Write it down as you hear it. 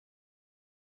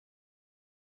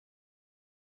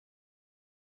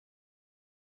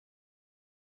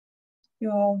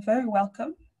You're all very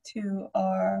welcome to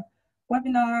our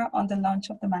webinar on the launch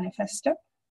of the manifesto.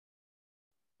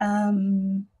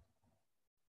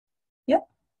 Yeah,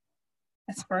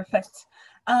 that's perfect.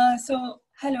 So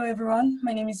hello everyone,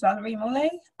 my name is Valerie Mollet.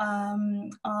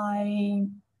 I'm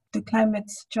the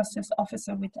Climate Justice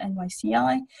Officer with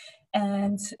NYCI,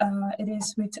 and it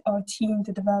is with our team,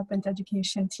 the Development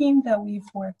Education team, that we've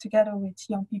worked together with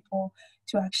young people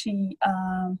to actually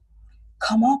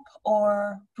come up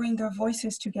or bring their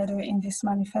voices together in this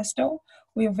manifesto.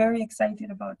 We are very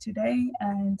excited about today,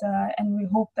 and we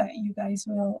hope that you guys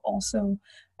will also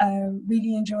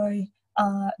really enjoy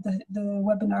the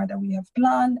webinar that we have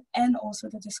planned, and also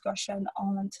the discussion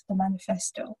on the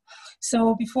manifesto.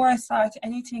 So before I start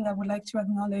anything, I would like to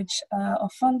acknowledge our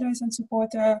funders and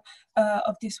supporters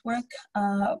of this work,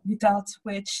 without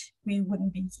which we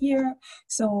wouldn't be here.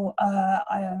 So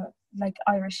like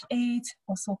Irish Aid,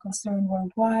 also Concern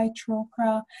Worldwide,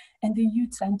 TROCRA, and the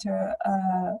Youth Center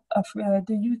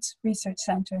the Youth Research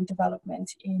Center and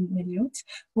Development in Maynooth,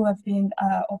 who have been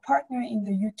our partner in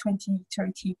the Youth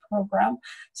 2030 program.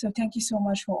 So thank you so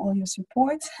much for all your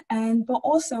support. But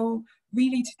also,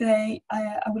 really today,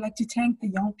 I would like to thank the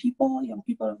young people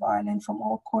of Ireland from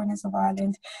all corners of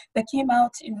Ireland that came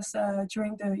out in this,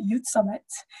 during the Youth Summit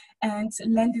and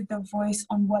lended their voice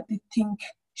on what they think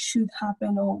should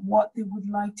happen or what they would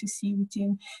like to see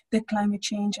within the climate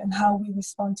change and how we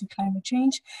respond to climate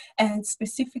change. And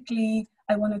specifically,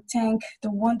 I want to thank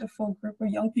the wonderful group of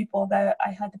young people that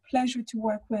I had the pleasure to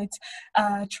work with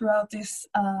throughout this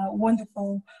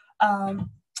wonderful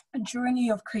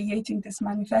journey of creating this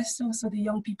manifesto. So the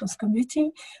Young People's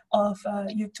Committee of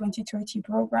Youth 2030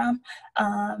 program.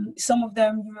 Some of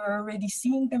them, you're already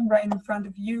seeing them right in front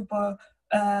of you, but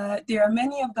there are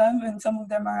many of them, and some of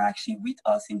them are actually with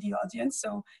us in the audience.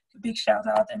 So a big shout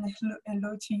out and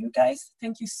hello to you guys.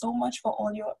 Thank you so much for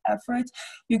all your effort.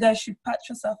 You guys should pat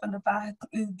yourself on the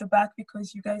back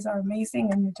because you guys are amazing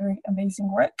and you're doing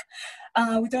amazing work.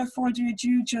 Without further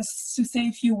ado, just to say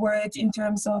a few words in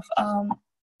terms of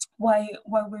why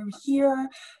we're here.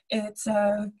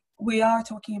 We are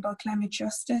talking about climate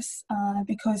justice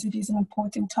because it is an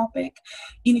important topic.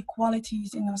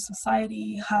 Inequalities in our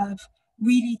society have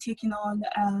really taken on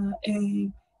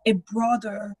a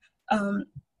broader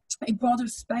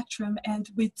spectrum, and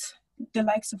with the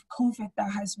likes of COVID,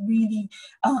 that has really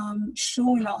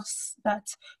shown us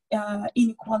that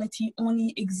inequality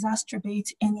only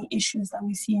exacerbates any issues that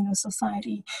we see in our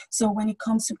society. So when it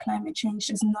comes to climate change,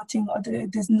 there's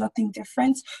nothing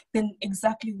different than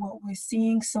exactly what we're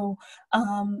seeing. So,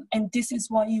 and this is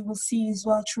what you will see as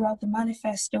well throughout the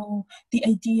manifesto. The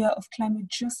idea of climate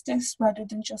justice rather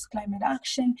than just climate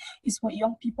action is what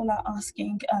young people are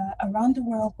asking around the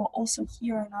world, but also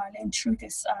here in Ireland through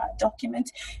this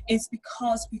document, is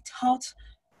because without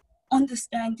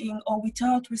understanding or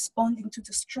without responding to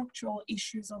the structural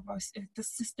issues of the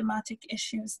systematic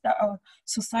issues that our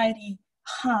society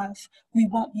have, we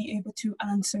won't be able to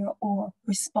answer or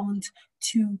respond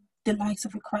to the likes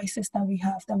of a crisis that we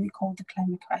have, that we call the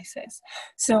climate crisis.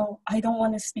 So I don't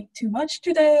want to speak too much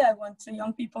today. I want the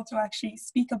young people to actually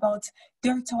speak about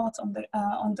their thoughts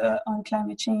on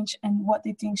climate change and what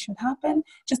they think should happen.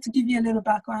 Just to give you a little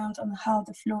background on how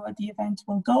the flow of the event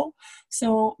will go.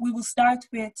 So we will start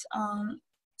with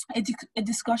a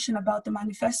discussion about the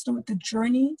manifesto, the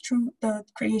journey through the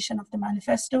creation of the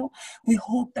manifesto. We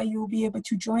hope that you will be able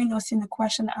to join us in the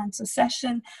question and answer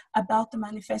session about the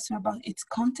manifesto, about its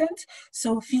content.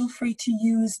 So feel free to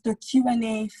use the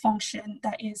Q&A function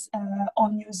that is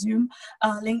on your Zoom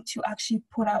link to actually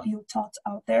put out your thoughts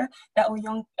out there that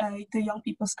the Young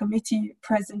People's Committee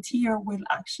present here will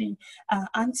actually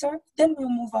answer. Then we'll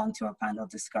move on to our panel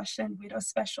discussion with our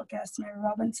special guest, Mary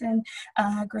Robinson,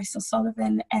 Grace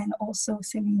O'Sullivan, and also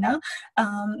Selena,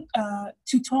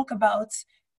 to talk about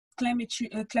climate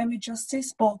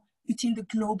justice, but within the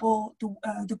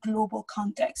global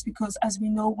context. Because as we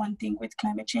know, one thing with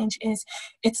climate change is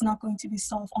it's not going to be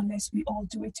solved unless we all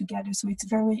do it together. So it's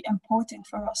very important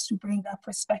for us to bring that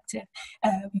perspective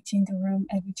within the room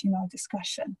and within our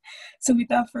discussion. So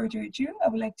without further ado, I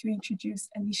would like to introduce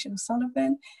Alicia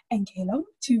O'Sullivan and Caleb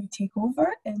to take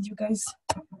over, and you guys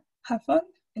have fun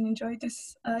and enjoy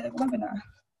this webinar.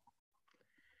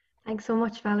 Thanks so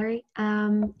much, Valerie.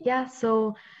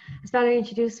 So as Valerie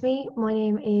introduced me, my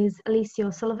name is Alicia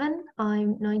O'Sullivan.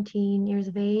 I'm 19 years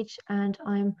of age, and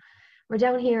we're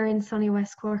down here in sunny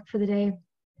West Cork for the day,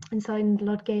 inside the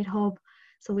Ludgate Hub.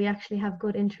 So we actually have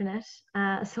good internet.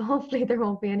 So hopefully there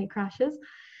won't be any crashes.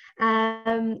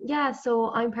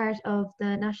 So I'm part of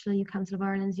the National Youth Council of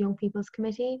Ireland's Young People's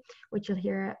Committee, which you'll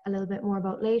hear a little bit more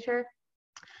about later.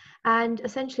 And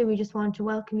essentially, we just want to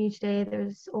welcome you today.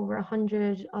 There's over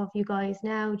 100 of you guys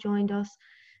now joined us,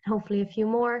 and hopefully a few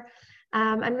more.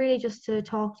 And really just to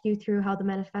talk you through how the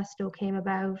manifesto came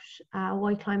about,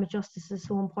 why climate justice is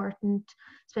so important,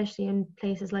 especially in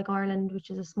places like Ireland, which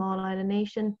is a small island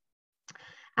nation.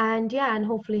 And yeah, and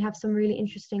hopefully have some really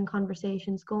interesting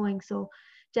conversations going. So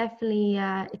definitely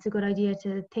it's a good idea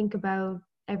to think about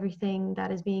everything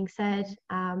that is being said,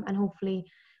 and hopefully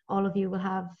all of you will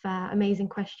have amazing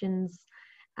questions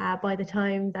by the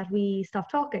time that we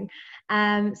stop talking.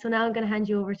 So now I'm going to hand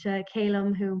you over to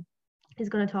Calum, who is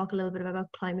going to talk a little bit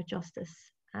about climate justice.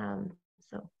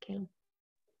 So Calum.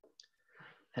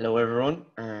 Hello everyone,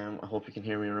 I hope you can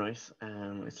hear me all right.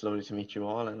 It's lovely to meet you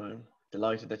all, and I'm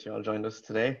delighted that you all joined us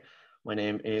today. My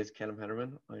name is Callum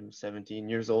Hederman. I'm 17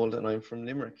 years old and I'm from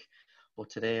Limerick. But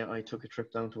today I took a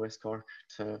trip down to West Cork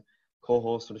to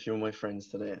co-host with a few of my friends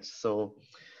today. So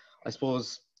I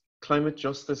suppose climate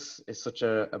justice is such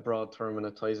a broad term, and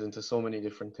it ties into so many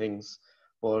different things.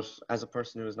 But as a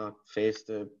person who has not faced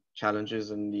the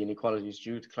challenges and the inequalities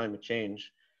due to climate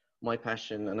change, my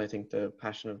passion, and I think the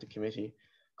passion of the committee,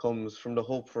 comes from the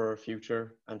hope for our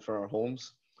future and for our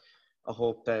homes. A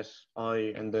hope that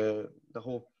the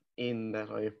hope in that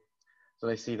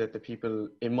I see that the people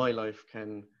in my life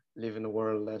can live in a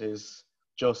world that is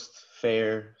just,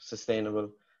 fair,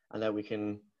 sustainable, and that we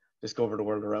can discover the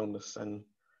world around us. And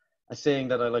a saying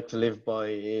that I like to live by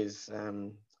is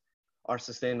our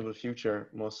sustainable future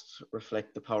must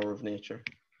reflect the power of nature.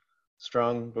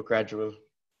 Strong but gradual,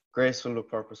 graceful but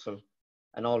purposeful,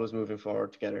 and always moving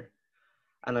forward together.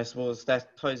 And I suppose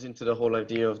that ties into the whole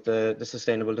idea of the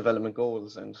Sustainable Development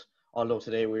Goals. And although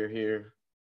today we're here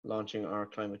launching our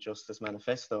Climate Justice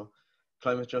Manifesto,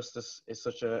 climate justice is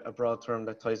such a broad term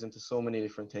that ties into so many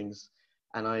different things.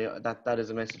 And that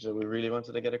is a message that we really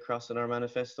wanted to get across in our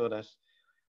manifesto,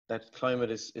 that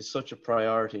climate is such a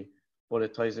priority, but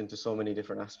it ties into so many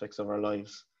different aspects of our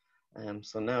lives.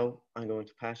 So now I'm going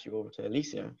to pass you over to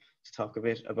Alicia to talk a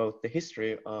bit about the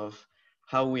history of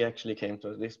how we actually came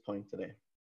to this point today.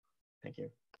 Thank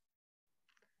you.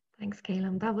 Thanks,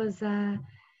 Calum. That was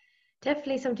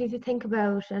definitely something to think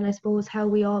about, and I suppose how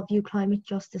we all view climate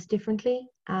justice differently,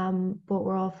 but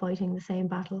we're all fighting the same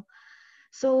battle.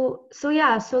 So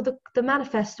the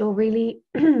manifesto really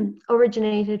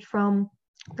originated from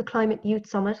the Climate Youth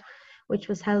Summit, which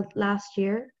was held last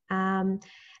year, and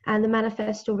the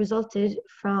manifesto resulted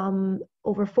from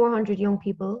over 400 young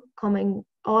people coming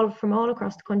from all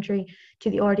across the country to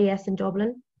the RDS in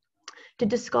Dublin to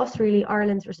discuss really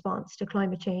Ireland's response to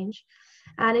climate change.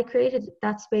 And it created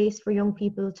that space for young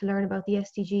people to learn about the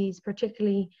SDGs,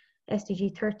 particularly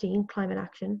SDG 13, climate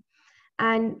action.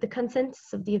 And the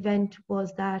consensus of the event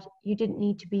was that you didn't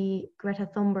need to be Greta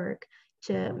Thunberg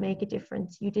to make a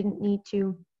difference. You didn't need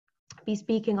to be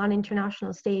speaking on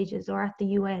international stages or at the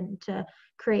UN to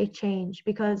create change,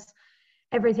 because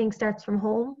everything starts from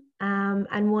home,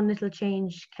 and one little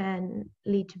change can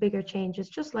lead to bigger changes,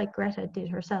 just like Greta did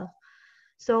herself.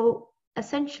 So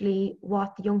essentially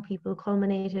what the young people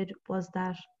culminated was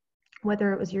that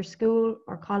whether it was your school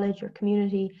or college or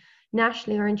community,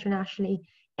 nationally or internationally,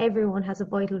 everyone has a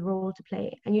vital role to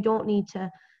play. And you don't need to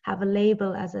have a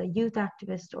label as a youth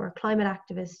activist or a climate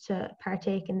activist to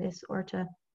partake in this, or to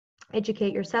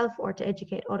educate yourself or to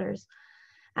educate others.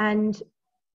 And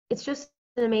it's just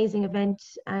an amazing event,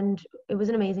 and it was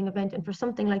an amazing event. And for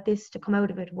something like this to come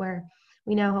out of it, where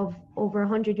we now have over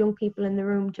 100 young people in the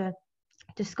room to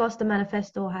discuss the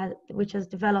manifesto which has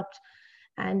developed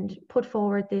and put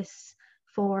forward this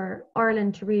for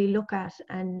Ireland to really look at,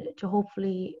 and to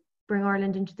hopefully bring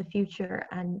Ireland into the future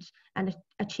and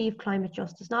achieve climate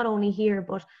justice, not only here,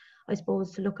 but I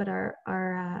suppose to look at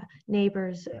our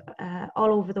neighbours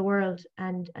all over the world,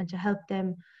 and to help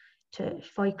them to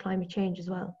fight climate change as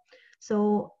well.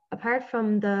 So apart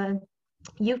from the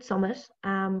Youth Summit,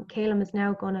 Calum is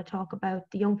now going to talk about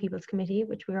the Young People's Committee,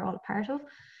 which we're all a part of,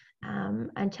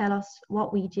 and tell us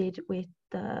what we did with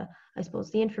the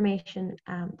information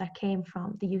that came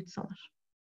from the Youth Summit.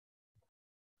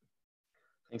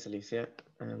 Thanks, Alicia.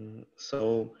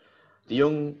 So the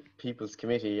Young People's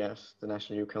Committee at the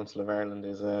National Youth Council of Ireland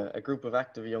is a group of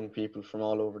active young people from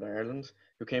all over Ireland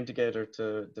who came together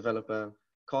to develop a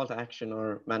call to action,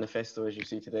 or manifesto, as you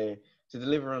see today, to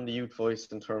deliver on the youth voice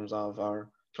in terms of our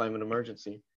climate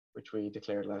emergency, which we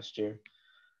declared last year.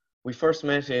 We first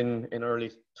met in early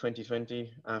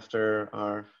 2020 after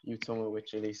our youth summit,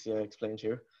 which Alicia explained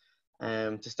here,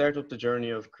 to start up the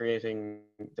journey of creating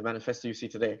the manifesto you see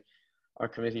today. Our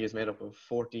committee is made up of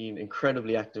 14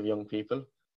 incredibly active young people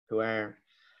who are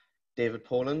David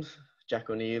Poland, Jack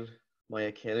O'Neill,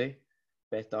 Maya Kelly,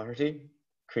 Beth Doherty,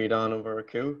 Creedon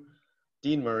Overacoo,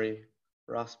 Dean Murray,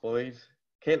 Ross Boyd,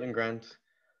 Caitlin Grant,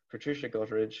 Patricia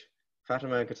Gutteridge,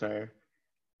 Fatima Qatar,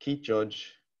 Keith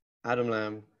Judge, Adam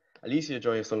Lamb, Alicia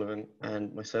Joy O'Sullivan,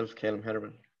 and myself, Caleb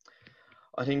Hederman.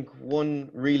 I think one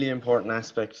really important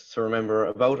aspect to remember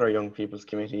about our Young People's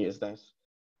Committee is that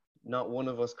not one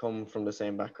of us come from the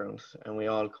same background, and we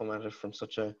all come at it from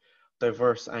such a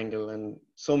diverse angle and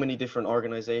so many different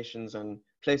organizations and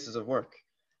places of work.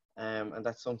 And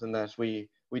that's something that we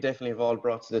definitely have all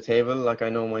brought to the table. Like, I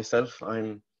know myself,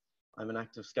 I'm an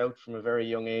active scout from a very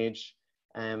young age.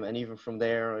 And even from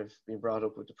there, I've been brought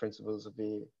up with the principles of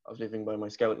living by my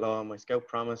scout law, my scout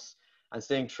promise, and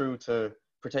staying true to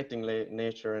protecting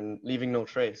nature and leaving no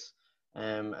trace.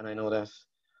 And I know that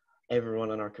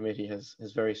everyone on our committee has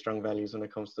very strong values when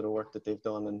it comes to the work that they've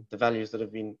done and the values that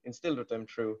have been instilled with them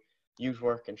through youth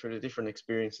work and through the different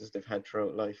experiences they've had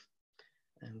throughout life.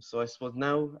 So I suppose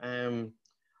now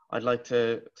I'd like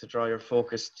to draw your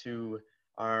focus to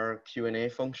our Q&A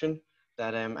function,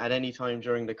 that at any time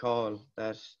during the call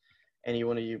that any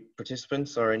one of you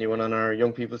participants or anyone on our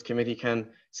Young People's Committee can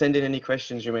send in any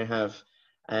questions you may have.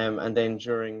 And then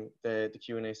during the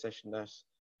Q&A session that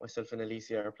myself and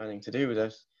Alicia are planning to do,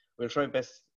 that we'll try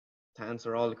best to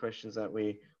answer all the questions that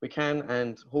we can,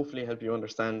 and hopefully help you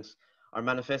understand our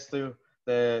manifesto,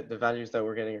 the values that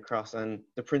we're getting across, and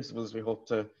the principles we hope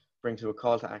to bring to a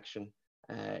call to action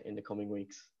in the coming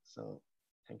weeks. So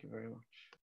thank you very much.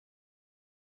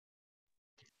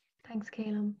 Thanks,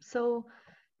 Caleb. So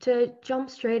to jump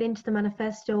straight into the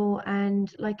manifesto,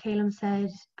 and like Caleb said,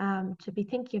 to be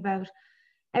thinking about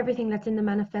everything that's in the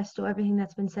manifesto, everything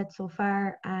that's been said so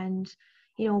far, and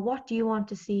what do you want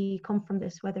to see come from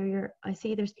this? Whether I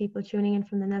see there's people tuning in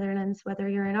from the Netherlands, whether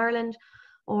you're in Ireland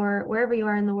or wherever you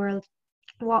are in the world,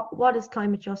 what is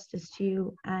climate justice to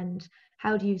you, and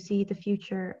how do you see the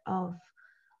future of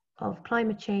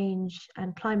climate change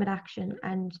and climate action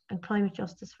and climate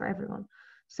justice for everyone?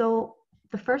 So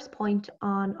the first point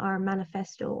on our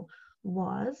manifesto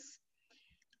was,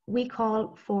 we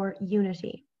call for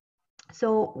unity.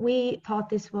 So we thought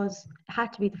this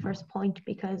had to be the first point,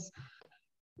 because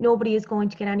nobody is going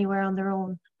to get anywhere on their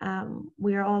own.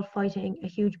 We are all fighting a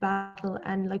huge battle,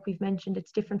 and like we've mentioned,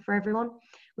 it's different for everyone.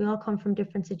 We all come from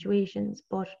different situations,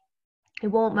 but it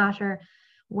won't matter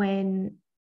when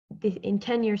in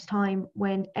 10 years' time,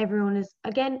 when everyone is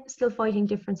again still fighting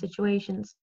different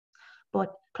situations,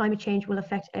 but climate change will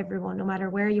affect everyone, no matter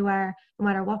where you are, no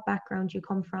matter what background you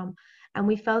come from. And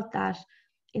we felt that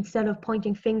instead of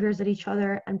pointing fingers at each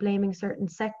other and blaming certain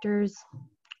sectors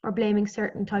or blaming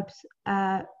certain types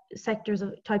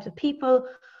of people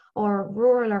or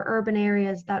rural or urban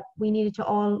areas, that we needed to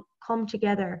all come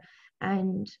together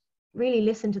and really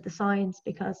listen to the science,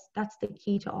 because that's the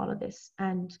key to all of this.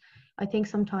 And I think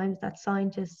sometimes that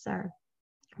scientists are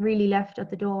really left at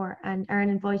the door and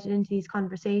aren't invited into these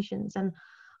conversations. And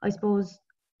I suppose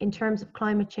in terms of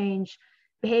climate change,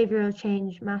 behavioral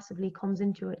change massively comes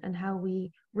into it, and how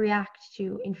we react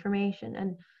to information.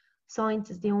 And science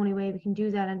is the only way we can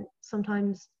do that. And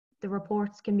sometimes the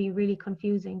reports can be really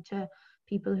confusing to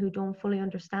people who don't fully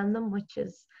understand them, which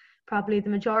is probably the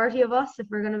majority of us, if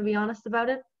we're going to be honest about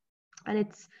it. And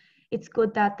it's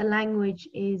good that the language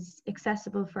is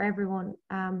accessible for everyone,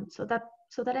 so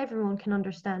that everyone can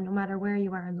understand, no matter where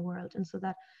you are in the world, and so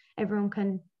that everyone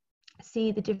can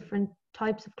see the different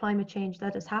types of climate change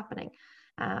that is happening.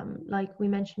 Like we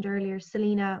mentioned earlier,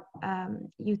 Selena,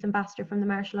 Youth Ambassador from the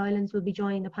Marshall Islands, will be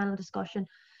joining the panel discussion.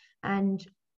 And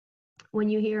when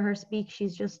you hear her speak,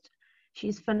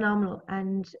 she's phenomenal.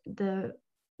 And the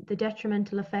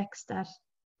detrimental effects that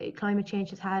climate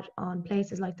change has had on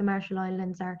places like the Marshall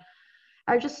Islands are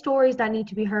just stories that need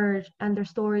to be heard, and they're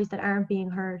stories that aren't being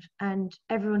heard. And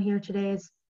everyone here today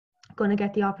is going to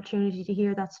get the opportunity to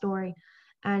hear that story.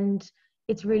 And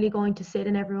it's really going to sit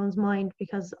in everyone's mind,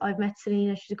 because I've met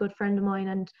Selena, she's a good friend of mine,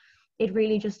 and it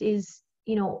really just is,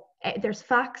 there's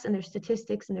facts and there's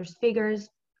statistics and there's figures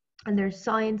and there's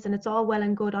science, and it's all well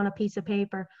and good on a piece of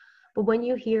paper. But when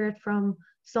you hear it from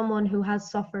someone who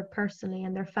has suffered personally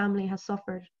and their family has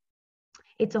suffered,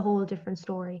 it's a whole different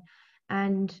story.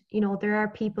 And there are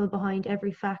people behind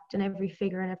every fact and every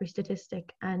figure and every statistic.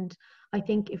 And I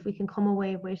think if we can come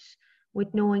away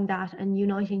with knowing that and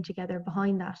uniting together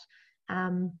behind that,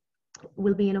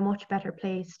 we'll be in a much better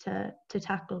place to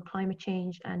tackle climate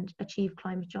change and achieve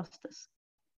climate justice.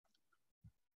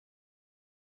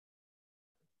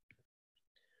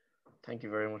 Thank you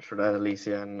very much for that,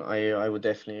 Alicia. And I would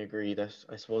definitely agree that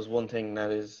I suppose one thing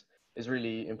that is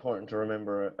really important to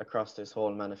remember across this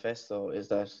whole manifesto is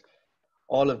that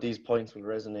all of these points will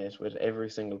resonate with every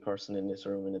single person in this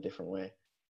room in a different way.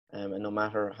 And no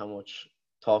matter how much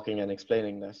talking and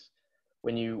explaining that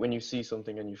when you see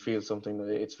something and you feel something, that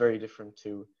it's very different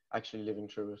to actually living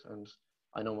through it. And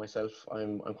I know myself,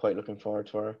 I'm quite looking forward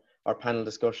to our panel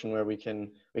discussion, where we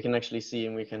can actually see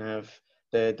and we can have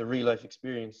the real life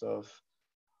experience of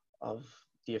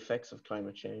the effects of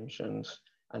climate change,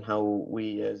 and how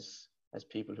we as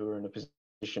people who are in a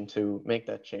position to make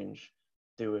that change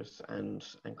do it and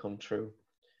come true.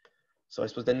 So I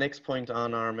suppose the next point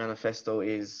on our manifesto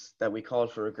is that we call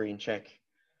for a green check.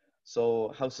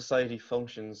 So how society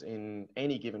functions in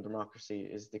any given democracy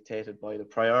is dictated by the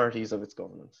priorities of its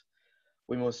government.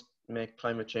 We must make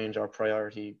climate change our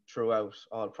priority throughout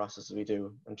all processes we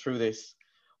do. And through this,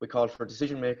 we call for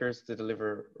decision makers to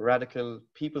deliver radical,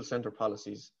 people-centered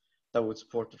policies that would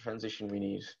support the transition we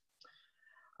need.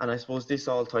 And I suppose this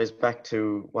all ties back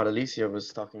to what Alicia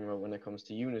was talking about when it comes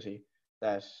to unity,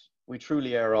 that we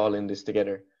truly are all in this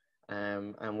together.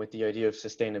 And with the idea of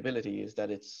sustainability is that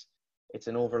it's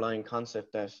an overlying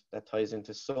concept that ties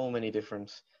into so many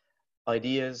different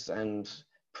ideas and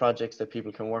projects that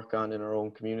people can work on in our own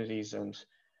communities and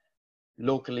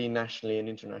locally, nationally, and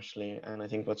internationally. And I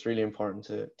think what's really important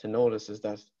to notice is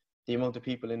that the amount of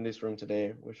people in this room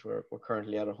today, which we're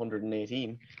currently at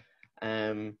 118,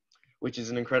 which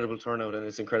is an incredible turnout, and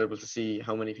it's incredible to see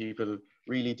how many people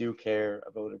really do care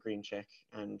about a green check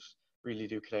and really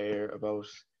do care about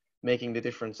making the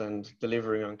difference and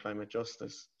delivering on climate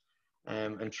justice.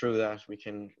 And through that, we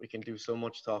can do so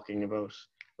much talking about,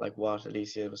 like what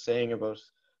Alicia was saying about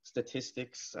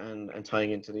statistics and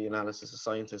tying into the analysis of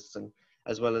scientists, and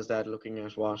as well as that, looking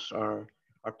at what our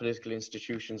political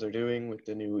institutions are doing with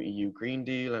the new EU Green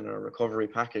Deal and our recovery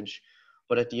package.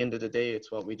 But at the end of the day,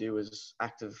 it's what we do as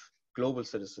active global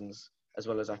citizens, as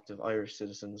well as active Irish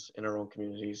citizens in our own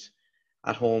communities,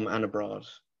 at home and abroad.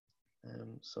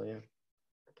 So yeah.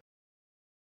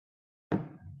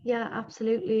 Yeah,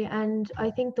 absolutely. And I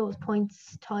think those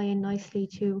points tie in nicely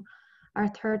to our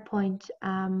third point.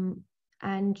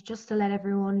 And just to let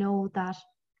everyone know that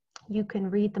you can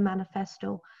read the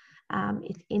manifesto.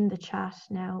 It's in the chat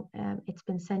now. It's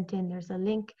been sent in. There's a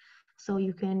link, so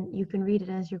you can read it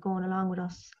as you're going along with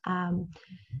us.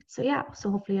 So yeah, so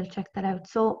hopefully you'll check that out.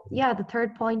 So yeah, the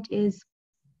third point is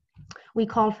we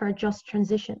call for a just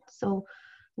transition. So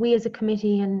we as a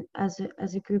committee and as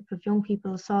a group of young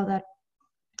people saw that,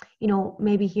 you know,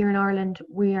 maybe here in Ireland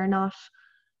we are not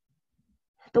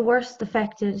the worst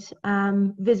affected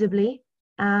visibly,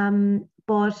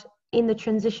 but in the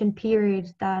transition period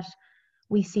that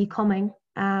we see coming,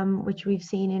 which we've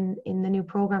seen in the new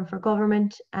programme for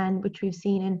government, and which we've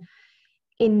seen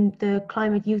in the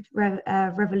climate youth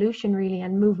revolution really,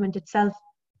 and movement itself,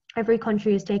 every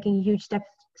country is taking huge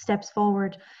steps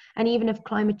forward. And even if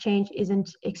climate change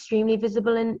isn't extremely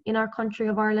visible in our country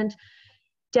of Ireland,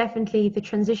 definitely the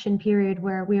transition period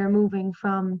where we are moving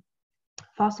from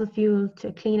fossil fuel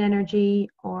to clean energy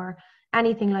or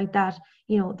anything like that,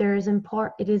 you know,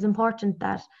 it is important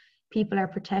that people are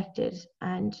protected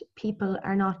and people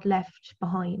are not left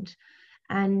behind.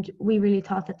 And we really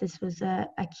thought that this was a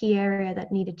key area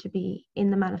that needed to be in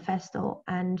the manifesto.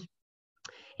 And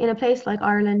in a place like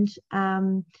Ireland,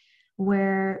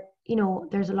 where, you know,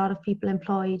 there's a lot of people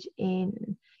employed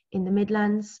in the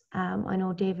Midlands. I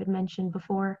know David mentioned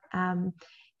before,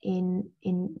 in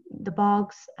the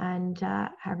bogs and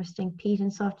harvesting peat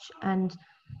and such. And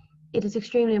it is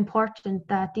extremely important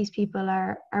that these people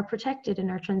are protected in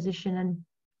our transition. And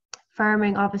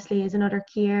farming obviously is another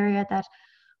key area that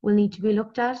will need to be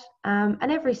looked at,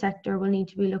 and every sector will need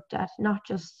to be looked at, not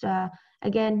just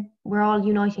again, we're all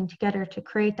uniting together to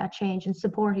create that change and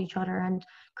support each other and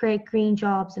create green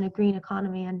jobs and a green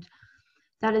economy. And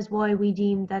that is why we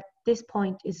deem that this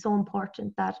point is so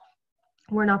important, that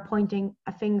we're not pointing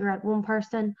a finger at one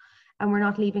person and we're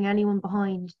not leaving anyone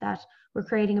behind, that we're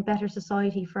creating a better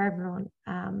society for everyone,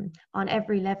 on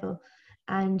every level.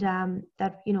 And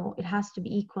that, you know, it has to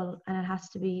be equal and it has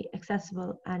to be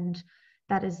accessible, and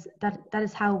that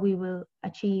is how we will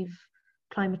achieve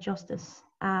climate justice.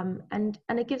 And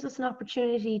it gives us an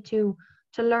opportunity to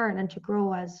learn and to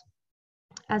grow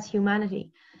as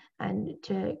humanity, and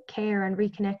to care and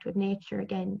reconnect with nature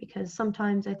again, because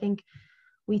sometimes I think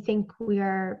we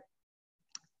are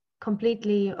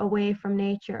completely away from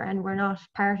nature and we're not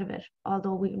part of it,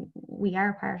 although we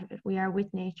are part of it. We are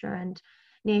with nature and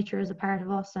nature is a part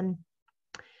of us. And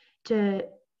to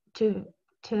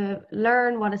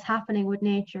learn what is happening with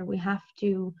nature, we have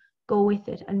to go with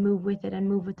it and move with it and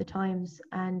move with the times.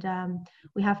 And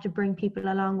we have to bring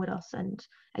people along with us. And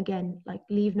again, like,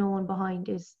 leave no one behind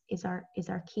is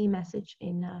our key message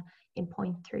in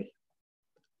point 3.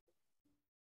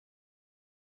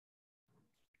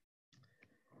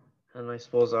 And I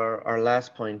suppose our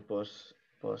last point, but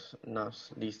not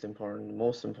least important,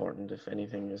 most important, if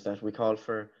anything, is that we call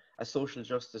for a social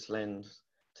justice lens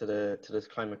to this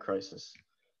climate crisis.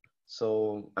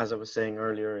 So, as I was saying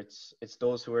earlier, it's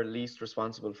those who are least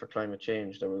responsible for climate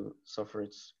change that will suffer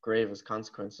its gravest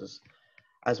consequences,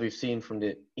 as we've seen from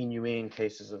the inhumane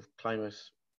cases of climate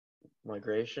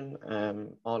migration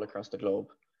all across the globe.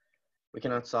 We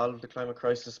cannot solve the climate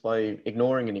crisis by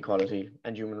ignoring inequality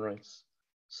and human rights.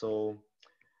 So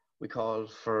we call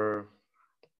for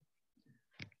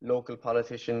local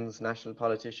politicians, national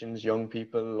politicians, young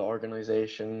people,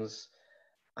 organizations,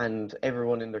 and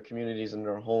everyone in their communities and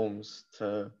their homes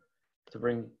to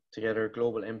bring together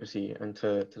global empathy and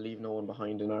to leave no one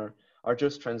behind in our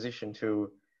just transition to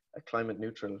a climate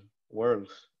neutral world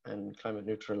and climate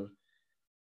neutral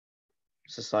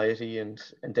society, and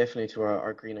definitely to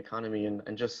our green economy.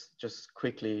 And just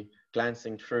quickly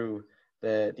glancing through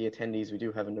the attendees we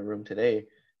do have in the room today,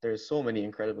 there's so many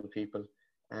incredible people,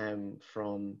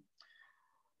 from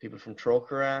people from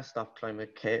Trocra, Stop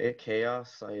Climate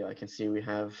Chaos. I can see we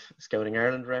have Scouting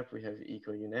Ireland rep, we have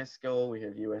Eco UNESCO, we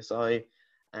have USI,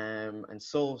 and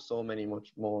so many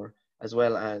much more, as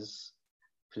well as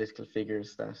political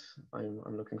figures that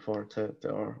I'm looking forward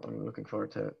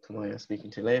to Maya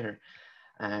speaking to later.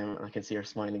 I can see her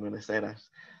smiling when I say that.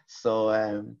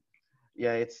 So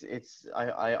yeah,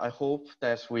 I hope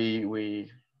that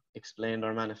we explained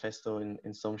our manifesto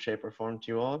in some shape or form to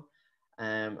you all,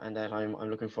 and that I'm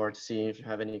looking forward to seeing if you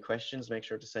have any questions. Make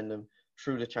sure to send them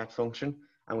through the chat function,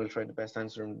 and we'll try to best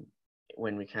answer them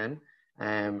when we can.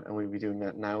 And we'll be doing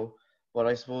that now. But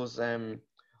I suppose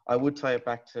I would tie it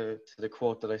back to the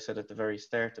quote that I said at the very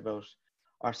start about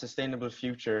our sustainable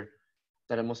future,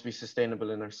 that it must be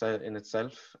sustainable in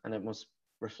itself, and it must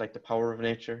reflect the power of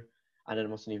nature, and it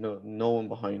must leave no one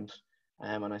behind.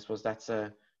 And I suppose that's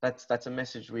a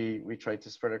message we try to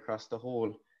spread across the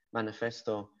whole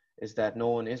manifesto, is that no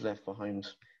one is left behind,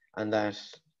 and that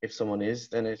if someone is,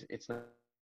 then it's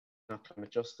not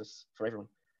climate justice for everyone.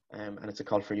 And it's a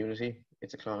call for unity.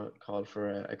 It's a call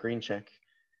for a green check,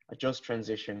 a just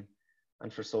transition,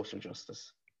 and for social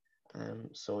justice.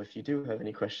 So if you do have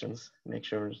any questions, make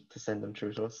sure to send them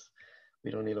through to us.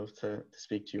 We'd only love to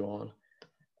speak to you all.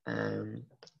 And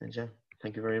yeah,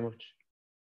 thank you very much.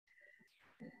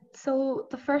 So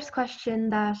the first question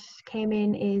that came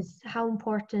in is, how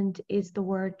important is the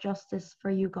word justice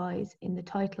for you guys in the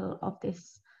title of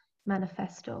this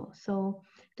manifesto? So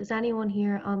does anyone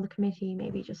here on the committee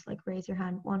maybe just like raise your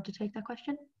hand, want to take that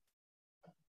question?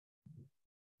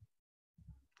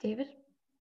 David?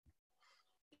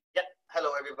 Yeah,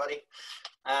 hello everybody.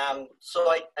 So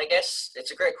I guess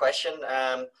it's a great question.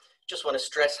 Just want to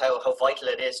stress how vital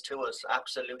it is to us,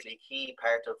 absolutely key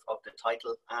part of the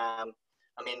title.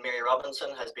 I mean, Mary Robinson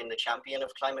has been the champion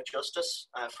of climate justice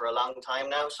for a long time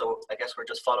now, so I guess we're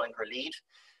just following her lead.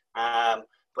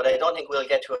 But I don't think we'll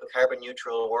get to a carbon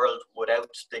neutral world without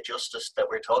the justice that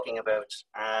we're talking about.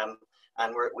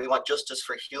 And we want justice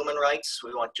for human rights,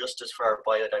 we want justice for our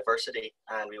biodiversity,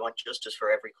 and we want justice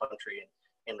for every country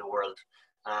in the world.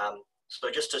 So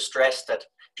just to stress that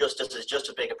justice is just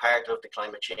as big a part of the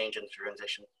climate change and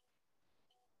transition.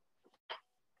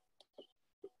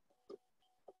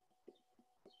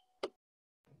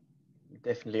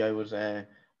 Definitely, I would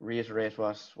reiterate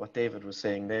what David was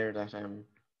saying there, that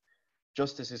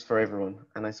justice is for everyone.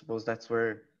 And I suppose that's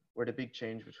where the big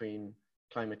change between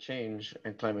climate change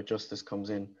and climate justice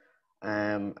comes in.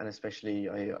 And especially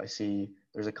I see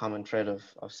there's a common thread of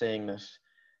saying that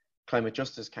climate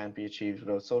justice can't be achieved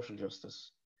without social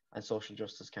justice, and social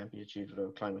justice can't be achieved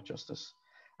without climate justice.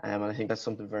 And I think that's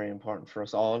something very important for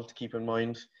us all to keep in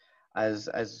mind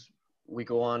as we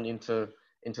go on into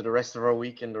the rest of our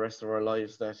week and the rest of our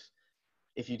lives, that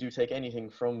if you do take anything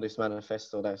from this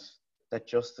manifesto, that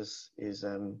justice is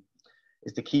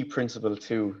the key principle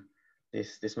to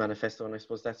this manifesto. And I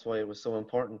suppose that's why it was so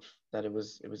important that it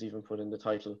was even put in the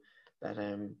title, that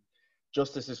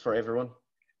justice is for everyone,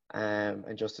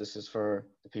 and justice is for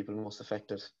the people most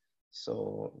affected.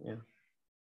 So yeah.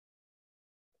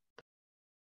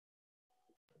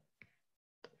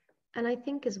 And I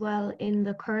think as well, in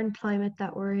the current climate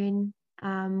that we're in,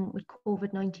 with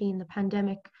COVID-19, the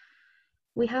pandemic,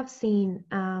 we have seen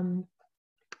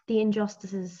the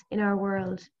injustices in our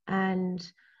world. And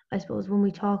I suppose when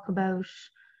we talk about,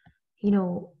 you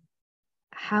know,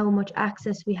 how much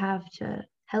access we have to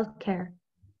healthcare,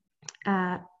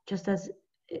 just as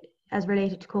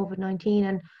related to COVID-19,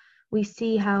 and we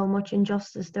see how much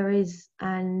injustice there is,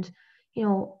 and you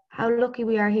know how lucky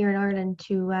we are here in Ireland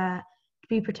to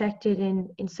be protected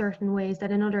in certain ways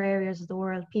that in other areas of the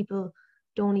world people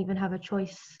don't even have a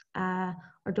choice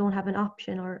or don't have an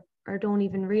option, or don't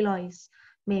even realize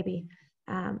maybe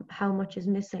how much is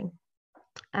missing.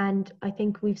 And I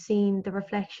think we've seen the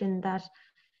reflection that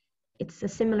it's a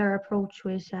similar approach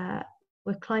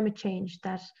with climate change,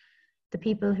 that the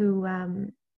people who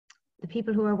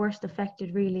are worst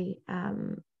affected really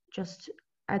just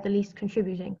are the least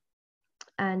contributing.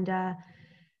 And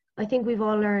I think we've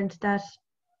all learned that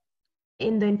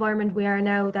in the environment we are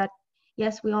now, that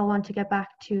yes, we all want to get back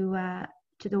to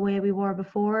the way we were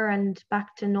before and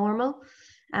back to normal.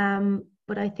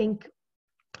 But I think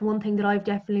one thing that I've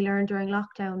definitely learned during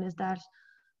lockdown is that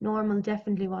normal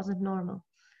definitely wasn't normal,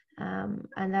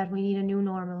 and that we need a new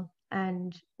normal,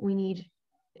 and we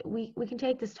can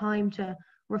take this time to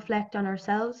reflect on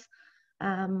ourselves,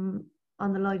 on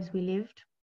the lives we lived,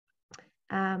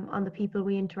 on the people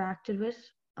we interacted with,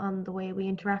 on the way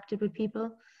we interacted with people,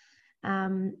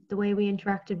 the way we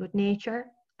interacted with nature,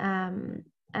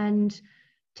 and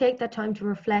take that time to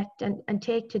reflect, and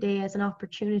take today as an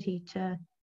opportunity to,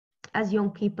 as young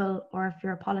people, or if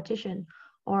you're a politician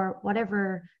or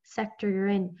whatever sector you're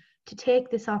in, to take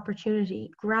this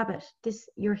opportunity, grab it.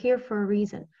 You're here for a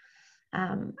reason,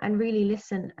 and really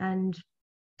listen, and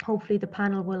hopefully the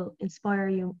panel will inspire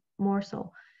you more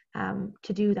so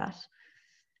to do that.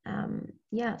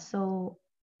 Yeah, so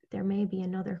there may be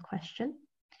another question.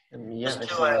 Yeah,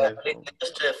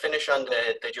 just to finish on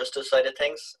the justice side of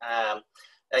things,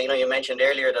 you mentioned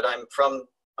earlier that I'm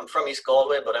from East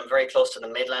Galway, but I'm very close to the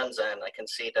Midlands, and I can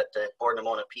see that the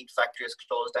Bournemouth peat factory is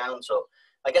closed down. So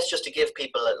I guess just to give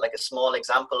people a small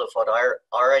example of what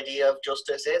our idea of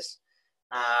justice is.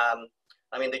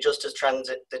 I mean, the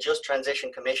Just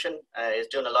Transition Commission is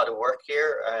doing a lot of work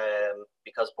here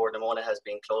because Bournemouth has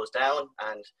been closed down,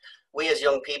 and we as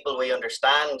young people, we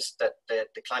understand that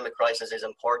the climate crisis is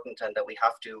important and that we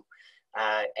have to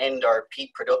end our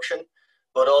peat production,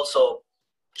 but also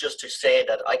just to say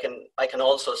that I can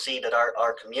also see that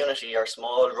our community, our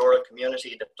small rural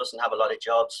community that doesn't have a lot of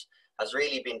jobs, has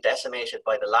really been decimated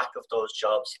by the lack of those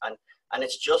jobs. And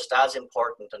it's just as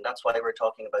important, and that's why we're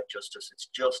talking about justice. It's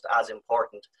just as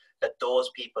important that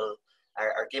those people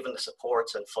are given the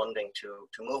supports and funding to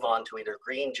move on to either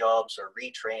green jobs or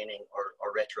retraining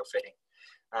or retrofitting.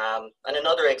 And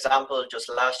another example, just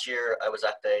last year, I was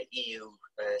at the EU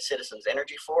Citizens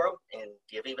Energy Forum in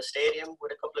the Aviva Stadium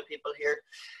with a couple of people here.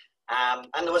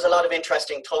 And there was a lot of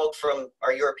interesting talk from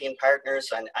our European partners,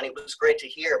 and it was great to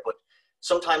hear, but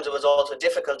sometimes it was also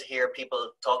difficult to hear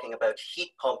people talking about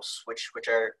heat pumps, which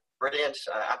are brilliant,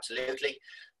 absolutely,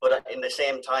 but in the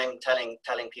same time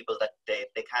telling people that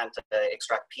they can't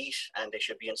extract peat and they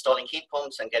should be installing heat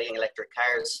pumps and getting electric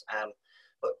cars.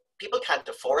 But people can't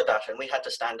afford that, and we had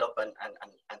to stand up and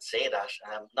say that.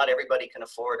 Not everybody can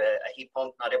afford a heat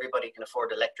pump, not everybody can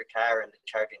afford an electric car and the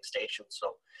charging station.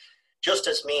 So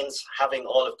justice means having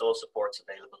all of those supports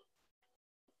available.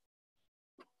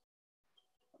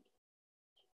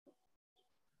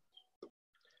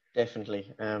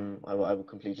 Definitely. I would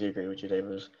completely agree with you,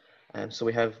 David. So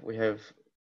we have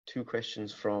two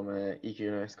questions from EQ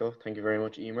UNESCO. Thank you very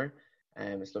much, Emer.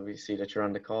 It's lovely to see that you're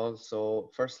on the call. So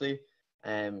firstly,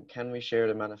 can we share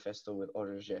the manifesto with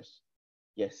others yet?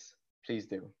 Yes, please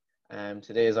do.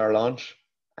 Today is our launch,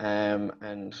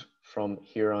 and from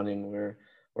here on in,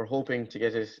 we're hoping to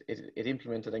get it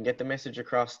implemented and get the message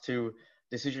across to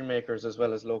decision makers as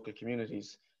well as local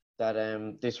communities that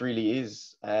this really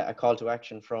is a call to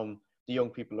action from the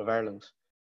young people of Ireland.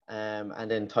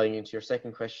 And then tying into your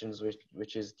second questions,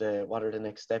 which is what are the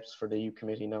next steps for the EU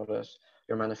committee now that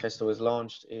your manifesto is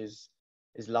launched, is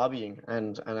lobbying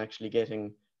and actually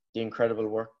getting the incredible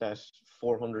work that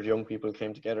 400 young people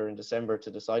came together in December to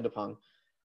decide upon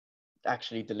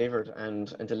actually delivered,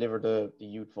 and deliver the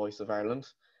youth voice of Ireland,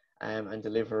 and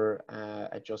deliver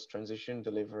a just transition,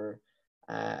 deliver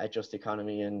a just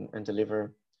economy, and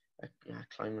deliver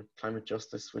climate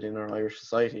justice within our Irish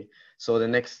society. So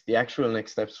the actual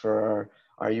next steps for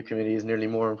our EU committee is nearly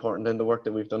more important than the work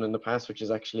that we've done in the past, which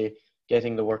is actually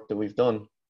getting the work that we've done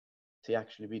to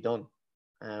actually be done,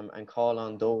 and call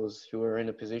on those who are in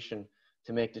a position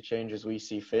to make the changes we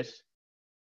see fit,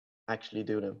 actually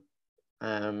do them.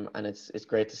 And it's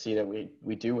great to see that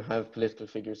we do have political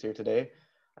figures here today,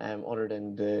 other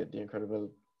than the incredible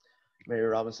Mary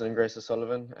Robinson and Grace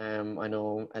O'Sullivan. I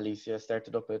know Alicia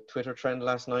started up a Twitter trend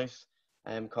last night,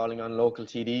 calling on local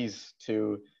TDs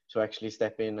to actually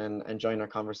step in and join our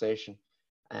conversation.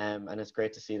 And it's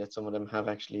great to see that some of them have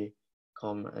actually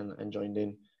come and joined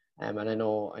in. And I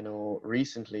know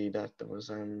recently that there was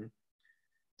the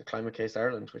Climate Case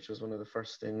Ireland, which was one of the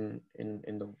first in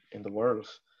the world.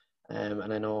 And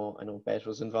I know Bet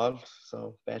was involved.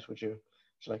 So Bet, would you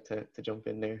like to jump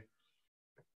in there?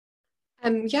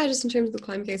 Yeah, just in terms of the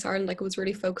climate case Ireland, like, it was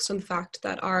really focused on the fact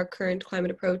that our current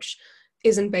climate approach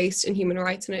isn't based in human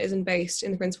rights and it isn't based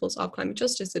in the principles of climate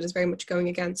justice. It is very much going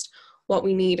against what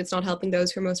we need. It's not helping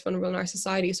those who are most vulnerable in our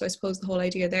society. So I suppose the whole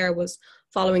idea there was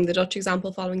following the Dutch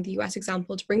example, following the US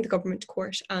example, to bring the government to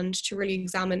court and to really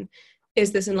examine,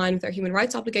 is this in line with our human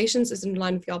rights obligations? Is it in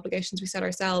line with the obligations we set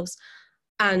ourselves?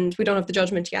 And we don't have the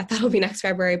judgment yet. That'll be next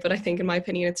February. But I think, in my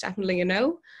opinion, it's definitely a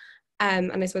no.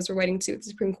 And I suppose we're waiting to see what the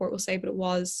Supreme Court will say, but it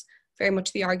was very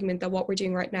much the argument that what we're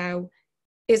doing right now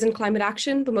isn't climate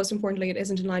action, but most importantly, it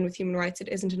isn't in line with human rights. It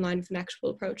isn't in line with an equitable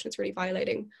approach. And it's really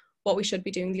violating what we should be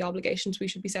doing, the obligations we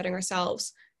should be setting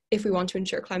ourselves if we want to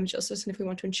ensure climate justice and if we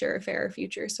want to ensure a fairer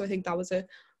future. So I think that was a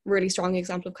really strong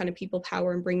example of kind of people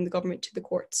power and bringing the government to the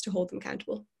courts to hold them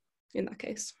accountable in that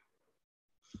case.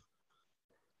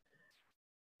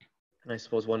 And I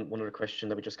suppose one other question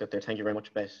that we just got there, thank you very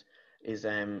much, Beth,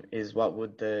 is what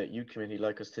would the youth community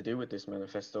like us to do with this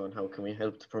manifesto, and how can we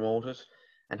help to promote it,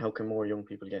 and how can more young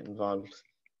people get involved?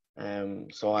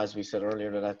 So as we said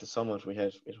earlier, that at the summit we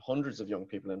had hundreds of young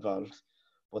people involved,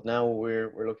 but now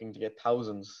we're looking to get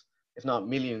thousands, if not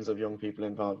millions, of young people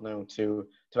involved now to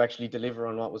actually deliver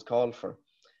on what was called for.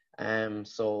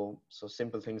 So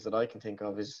simple things that I can think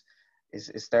of is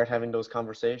start having those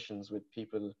conversations with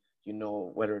people, you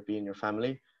know, whether it be in your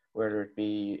family, whether it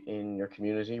be in your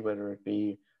community, whether it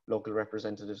be local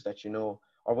representatives that you know,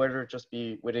 or whether it just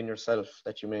be within yourself,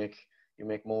 that you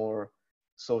make more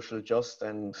social just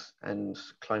and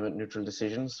climate neutral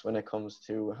decisions when it comes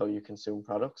to how you consume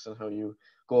products and how you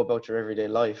go about your everyday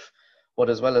life. But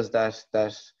as well as that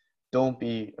don't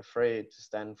be afraid to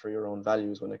stand for your own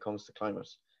values when it comes to climate,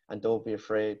 and don't be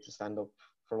afraid to stand up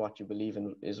for what you believe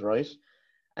in is right.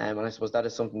 And I suppose that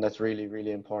is something that's really,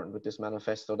 really important with this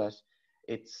manifesto, that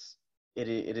it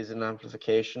is an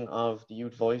amplification of the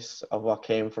youth voice, of what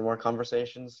came from our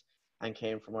conversations and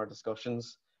came from our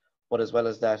discussions. But as well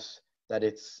as that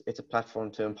it's a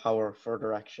platform to empower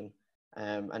further action.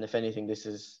 And if anything, this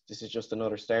is just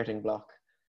another starting block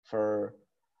for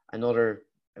another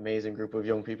amazing group of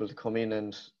young people to come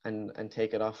in and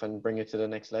take it off and bring it to the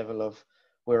next level of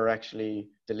where we're actually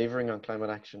delivering on climate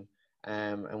action,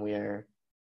 and we are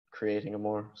creating a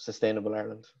more sustainable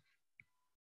Ireland.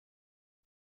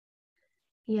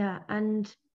 Yeah,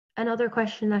 and another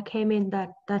question that came in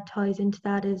that ties into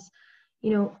that is,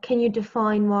 you know, can you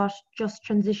define what just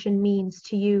transition means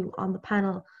to you on the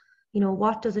panel? You know,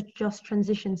 what does a just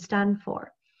transition stand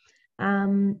for?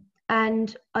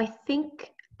 And I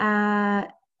think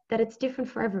that it's different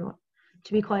for everyone,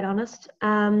 to be quite honest.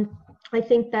 I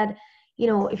think that, you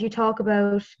know, if you talk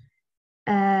about,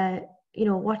 you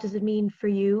know, what does it mean for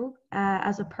you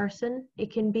as a person,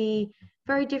 it can be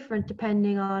very different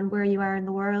depending on where you are in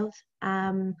the world,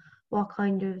 what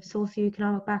kind of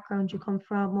socioeconomic background you come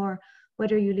from, or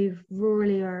whether you live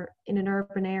rurally or in an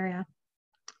urban area.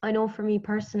 I know for me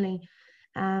personally,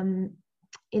 in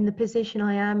the position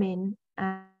I am in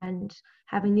and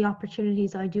having the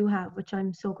opportunities I do have, which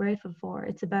I'm so grateful for,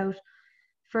 it's about,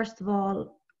 first of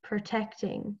all,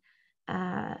 protecting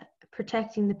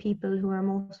the people who are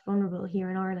most vulnerable here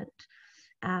in Ireland,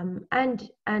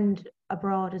 and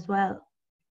abroad as well,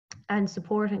 and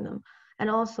supporting them, and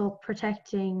also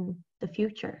protecting the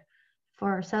future for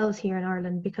ourselves here in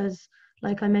Ireland, because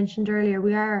like I mentioned earlier,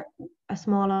 we are a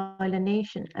small island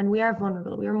nation and we are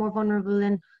vulnerable. We are more vulnerable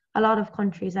than a lot of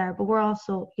countries are, but we're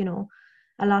also, you know,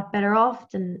 a lot better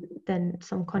off than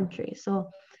some countries. So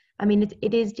I mean,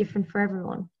 it is different for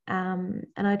everyone, and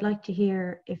I'd like to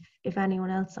hear if anyone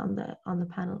else on the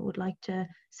panel would like to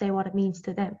say what it means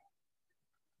to them.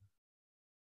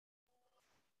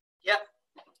 Yeah.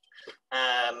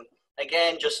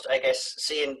 Again, just I guess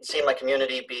seeing my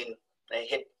community being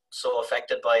hit so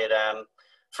affected by it.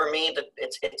 For me, that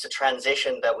it's a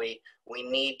transition that we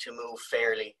need to move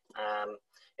fairly.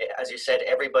 As you said,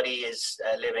 everybody is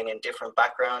living in different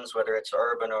backgrounds, whether it's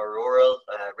urban or rural,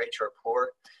 rich or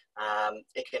poor.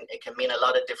 It can mean a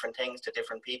lot of different things to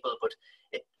different people, but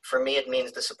for me it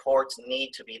means the supports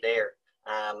need to be there.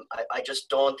 I just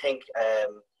don't think,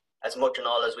 as much and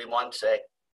all as we want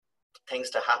things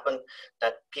to happen,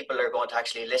 that people are going to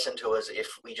actually listen to us if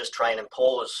we just try and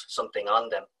impose something on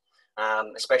them.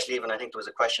 Especially even, I think there was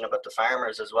a question about the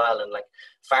farmers as well, and like,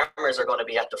 farmers are going to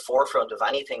be at the forefront of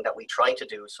anything that we try to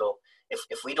do. So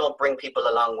if we don't bring people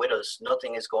along with us,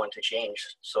 nothing is going to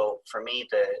change. So for me,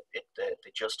 the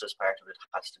justice part of it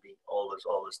has to be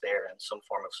always there, and some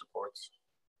form of supports.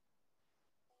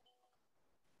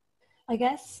 I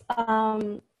guess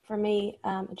for me,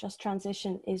 a just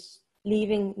transition is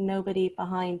leaving nobody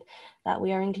behind, that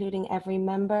we are including every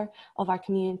member of our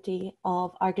community,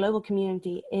 of our global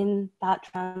community, in that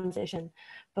transition,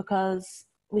 because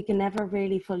we can never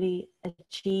really fully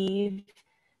achieve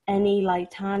any like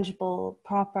tangible,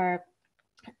 proper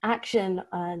action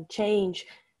and change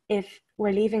if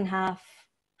we're leaving half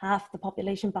the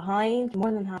population behind,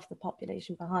 more than half the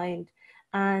population behind.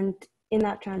 And in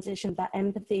that transition, that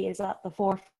empathy is at the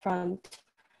forefront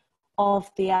of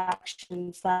the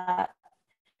actions, that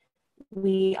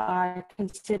we are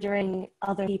considering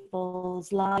other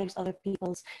people's lives, other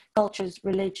people's cultures,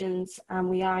 religions, and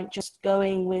we aren't just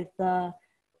going with the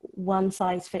one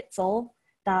size fits all,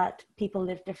 that people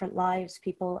live different lives,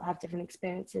 people have different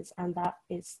experiences, and that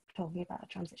is talking about a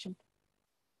transition.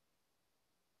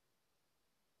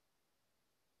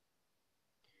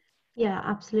 Yeah,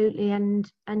 absolutely. And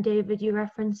David, you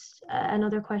referenced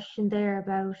another question there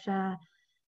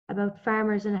about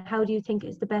farmers, and how do you think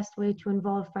is the best way to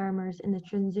involve farmers in the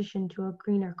transition to a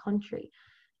greener country?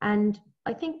 And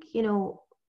I think, you know,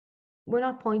 we're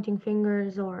not pointing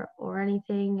fingers or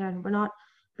anything, and we're not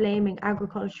blaming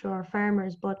agriculture or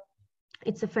farmers, but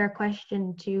it's a fair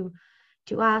question to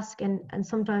ask. And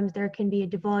sometimes there can be a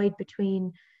divide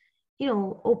between, you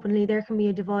know, openly there can be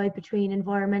a divide between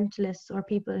environmentalists or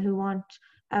people who want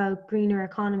a greener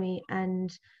economy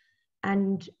and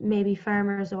maybe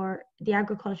farmers or the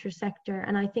agriculture sector.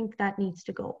 And I think that needs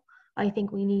to go. I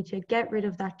think we need to get rid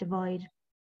of that divide,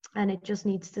 and it just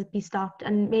needs to be stopped.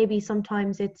 And maybe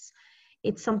sometimes it's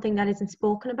something that isn't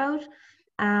spoken about,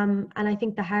 and I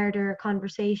think the harder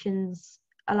conversations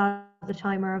a lot of the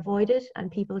time are avoided, and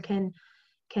people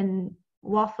can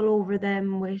waffle over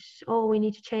them with, oh, we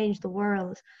need to change the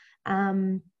world.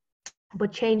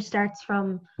 But change starts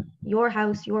from your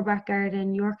house, your back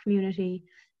garden, your community,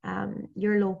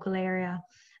 your local area.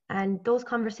 And those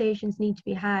conversations need to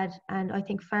be had. And I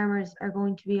think farmers are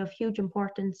going to be of huge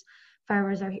importance.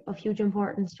 Farmers are of huge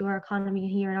importance to our economy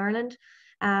here in Ireland,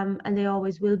 and they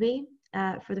always will be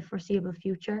for the foreseeable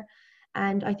future.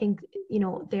 And I think, you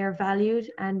know, they are valued,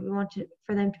 and we want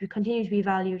for them to continue to be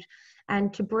valued,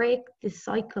 and to break this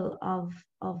cycle of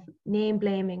name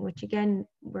blaming, which again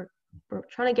we're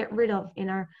trying to get rid of in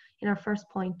our first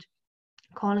point,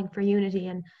 calling for unity.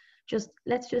 And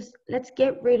let's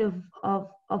get rid of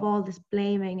all this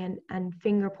blaming and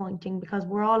finger pointing, because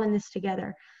we're all in this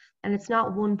together, and it's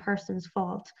not one person's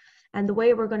fault. And the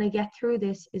way we're going to get through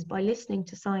this is by listening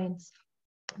to science,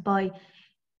 by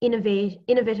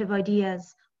innovative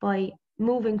ideas, by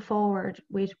moving forward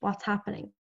with what's happening.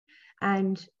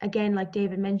 And again, like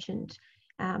David mentioned,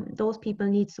 those people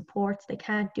need support. They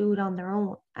can't do it on their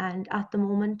own. And at the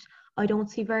moment, I don't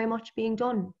see very much being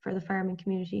done for the farming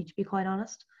community, to be quite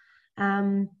honest.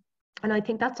 And I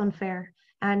think that's unfair.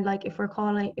 And like, if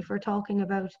we're talking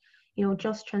about, you know,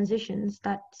 just transitions,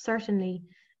 that certainly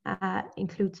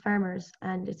includes farmers,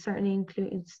 and it certainly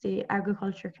includes the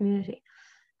agriculture community.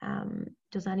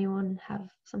 Does anyone have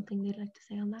something they'd like to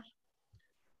say on that?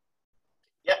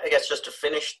 Yeah, I guess just to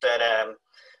finish that,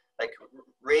 like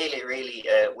really,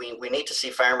 we need to see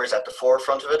farmers at the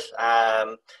forefront of it.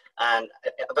 And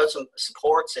about some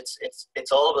supports,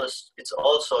 it's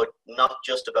also not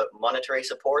just about monetary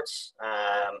supports,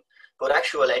 but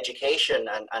actual education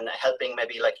and helping,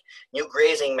 maybe like new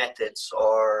grazing methods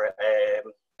or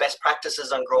best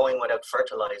practices on growing without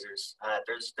fertilizers.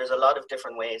 There's a lot of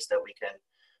different ways that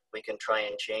we can try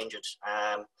and change it.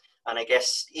 And I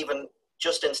guess even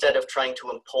just instead of trying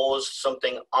to impose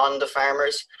something on the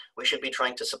farmers, we should be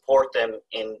trying to support them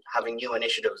in having new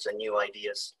initiatives and new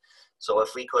ideas. So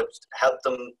if we could help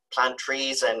them plant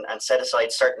trees and set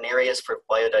aside certain areas for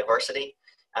biodiversity,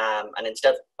 and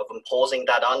instead of imposing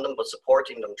that on them, but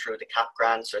supporting them through the CAP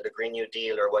grants or the Green New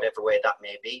Deal or whatever way that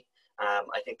may be,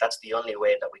 I think that's the only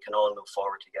way that we can all move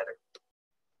forward together.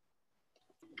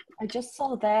 I just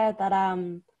saw there that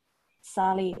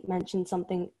Sally mentioned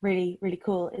something really, really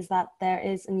cool, is that there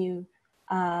is a new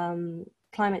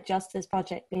climate justice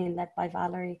project being led by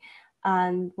Valerie,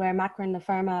 and where Macra and the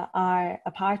Firma are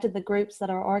a part of the groups that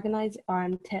are organised or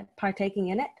partaking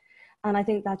in it. And I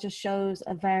think that just shows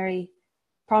a very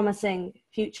promising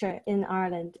future in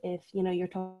Ireland if, you know, you're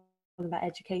talking about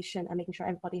education and making sure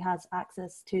everybody has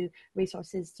access to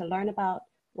resources to learn about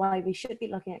why we should be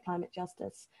looking at climate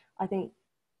justice. I think,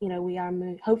 you know, we are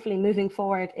hopefully moving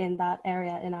forward in that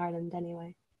area in Ireland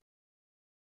anyway.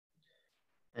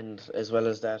 And as well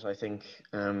as that, I think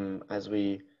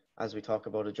as we talk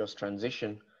about a just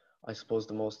transition, I suppose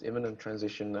the most imminent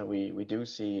transition that we do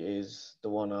see is the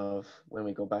one of when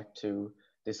we go back to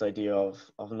this idea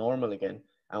of normal again,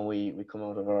 and we come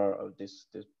out of this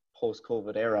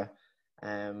post-COVID era,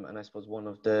 And I suppose one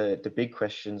of the big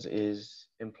questions is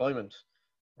employment.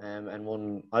 And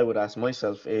one I would ask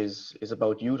myself is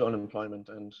about youth unemployment,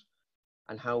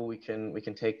 and how we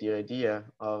can take the idea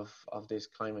of this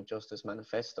climate justice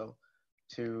manifesto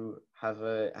to have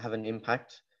an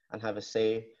impact and have a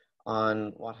say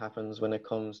on what happens when it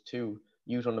comes to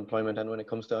youth unemployment and when it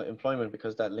comes to employment,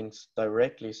 because that links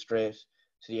directly straight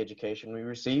to the education we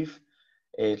receive.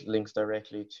 It links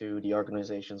directly to the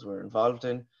organizations we're involved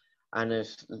in, and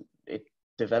it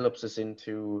develops us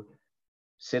into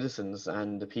citizens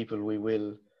and the people we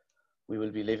will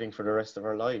be living for the rest of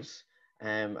our lives.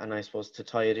 And I suppose to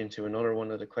tie it into another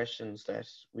one of the questions that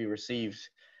we received,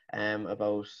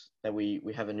 about that we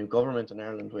have a new government in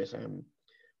Ireland with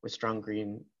strong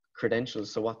green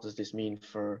credentials. So what does this mean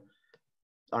for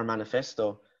our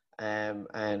manifesto? And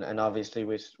obviously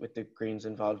with the Greens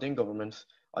involved in government,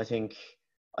 I think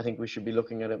we should be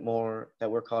looking at it more that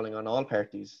we're calling on all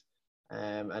parties,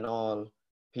 and all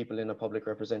people in a public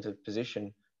representative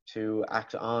position to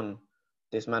act on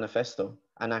this manifesto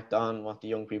and act on what the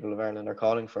young people of Ireland are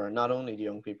calling for. And not only the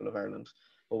young people of Ireland,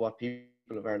 but what people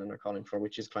of Ireland are calling for,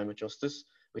 which is climate justice,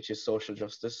 which is social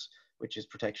justice, which is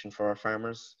protection for our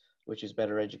farmers, which is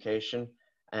better education.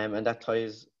 And that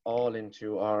ties all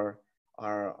into our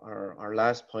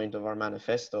last point of our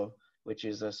manifesto, which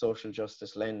is a social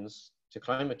justice lens to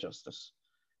climate justice.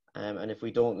 And if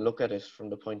we don't look at it from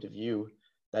the point of view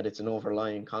that it's an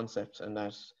overlying concept and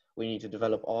that we need to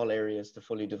develop all areas to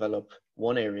fully develop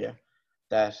one area,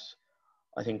 that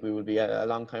I think we will be a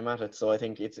long time at it. So I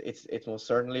think it's most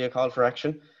certainly a call for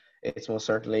action. It's most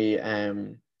certainly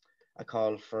a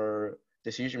call for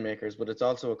decision makers, but it's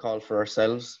also a call for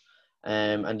ourselves,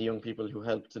 and the young people who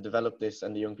help to develop this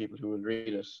and the young people who will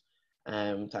read it,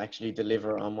 to actually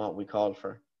deliver on what we call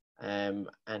for, and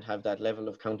have that level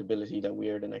of accountability that we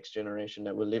are the next generation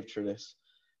that will live through this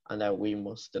and that we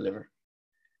must deliver.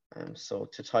 So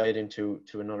to tie it into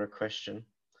another question,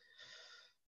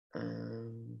 I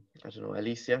don't know,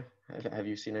 Alicia, have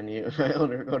you seen any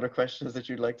other questions that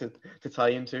you'd like to tie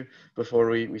into before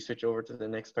we switch over to the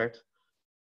next part?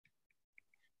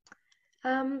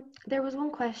 There was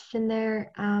one question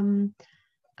there,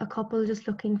 a couple just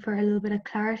looking for a little bit of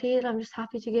clarity that I'm just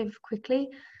happy to give quickly.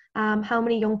 How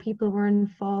many young people were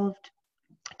involved?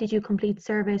 Did you complete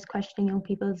surveys questioning young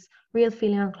people's real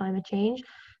feeling on climate change?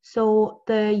 So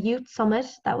the youth summit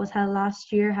that was held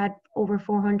last year had over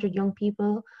 400 young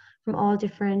people from all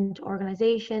different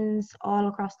organizations all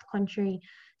across the country.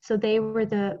 So they were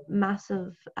the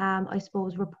massive, I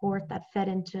suppose, report that fed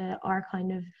into our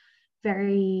kind of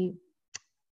very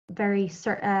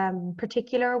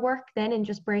particular work then in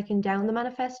just breaking down the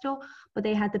manifesto, but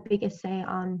they had the biggest say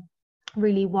on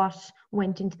really what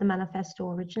went into the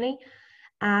manifesto originally.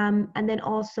 And then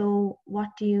also, what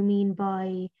do you mean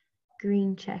by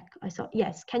green check? I saw,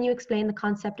 yes, can you explain the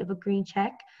concept of a green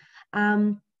check?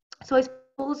 So I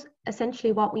suppose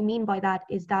essentially what we mean by that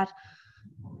is that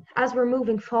as we're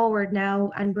moving forward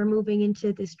now and we're moving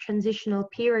into this transitional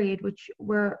period, which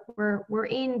we're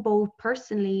in both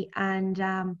personally and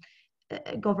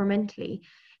governmentally,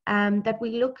 that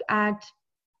we look at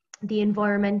the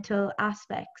environmental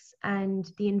aspects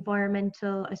and the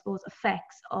environmental, I suppose,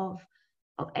 effects of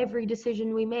every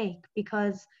decision we make,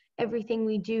 because everything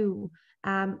we do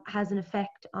has an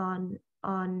effect on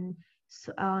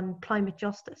climate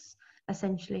justice,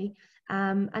 essentially.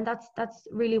 And that's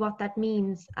really what that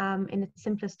means, in its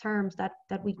simplest terms,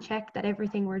 that we check that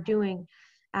everything we're doing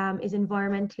is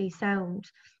environmentally sound,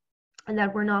 and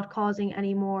that we're not causing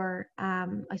any more,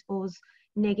 I suppose,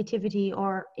 negativity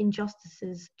or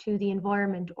injustices to the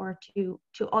environment or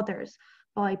to others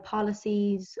by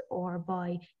policies or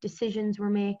by decisions we're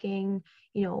making,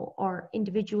 you know, or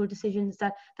individual decisions.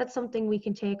 That's something we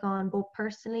can take on both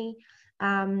personally,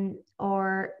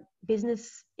 or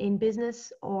business,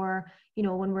 or, you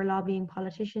know, when we're lobbying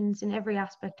politicians in every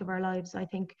aspect of our lives. I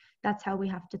think that's how we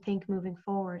have to think moving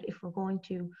forward if we're going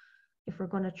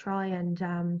to try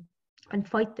and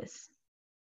fight this.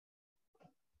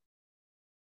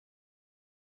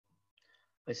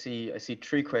 I see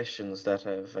three questions that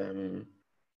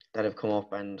have come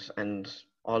up, and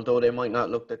although they might not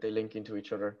look that they link into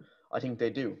each other, I think they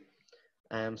do.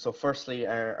 So firstly,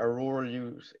 are rural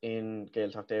youth in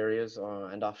Gaeltacht areas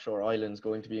and offshore islands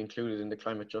going to be included in the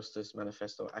Climate Justice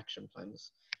Manifesto action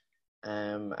plans?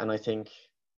 And I think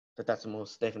that's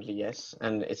most definitely yes.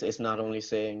 And it's not only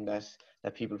saying that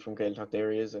people from Gaeltacht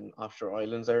areas and offshore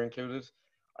islands are included.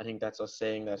 I think that's us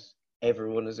saying that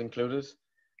everyone is included.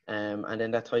 And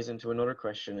then that ties into another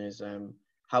question is,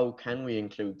 how can we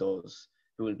include those?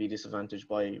 who will be disadvantaged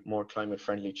by more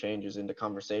climate-friendly changes in the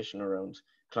conversation around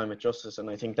climate justice. And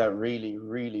I think that really,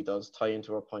 really does tie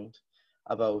into our point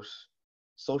about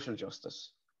social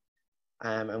justice.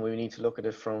 And we need to look at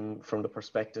it from the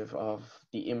perspective of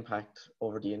the impact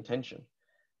over the intention.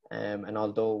 And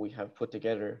although we have put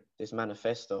together this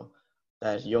manifesto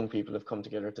that young people have come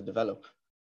together to develop,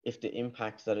 if the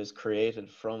impact that is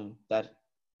created from that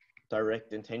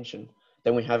direct intention,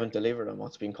 then we haven't delivered on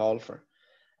what's been called for.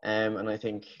 And I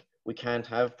think we can't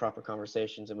have proper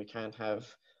conversations, and we can't have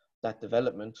that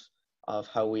development of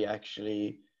how we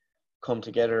actually come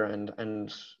together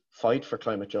and fight for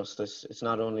climate justice. It's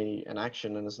not only an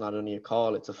action, and it's not only a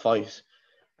call, it's a fight,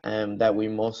 that we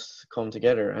must come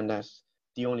together. And that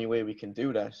the only way we can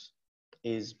do that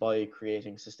is by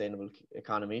creating sustainable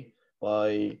economy,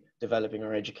 by developing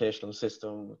our educational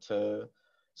system to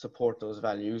support those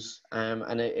values.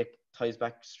 And it ties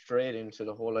back straight into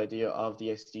the whole idea of the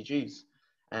SDGs,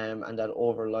 and that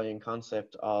overlying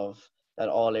concept of that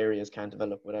all areas can't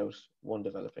develop without one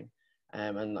developing.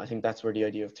 And I think that's where the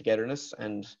idea of togetherness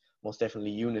and most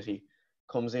definitely unity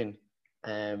comes in.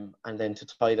 And then to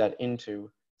tie that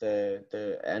into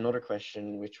the another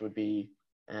question, which would be,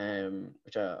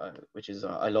 which is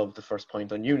I love the first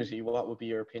point on unity. What would be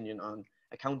your opinion on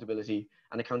accountability,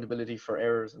 and accountability for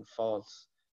errors and faults,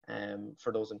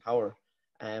 for those in power?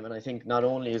 And I think not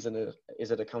only is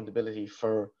it accountability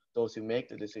for those who make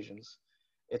the decisions,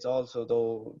 it's also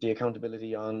though the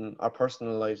accountability on our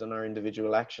personal lives and our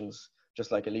individual actions.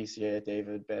 Just like Alicia,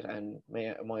 David, Beth, and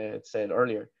Maya had said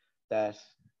earlier, that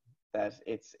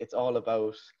it's all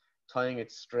about tying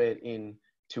it straight in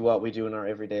to what we do in our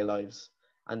everyday lives,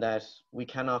 and that we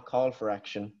cannot call for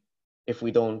action if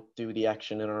we don't do the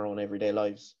action in our own everyday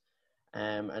lives.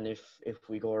 And if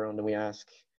we go around and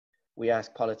we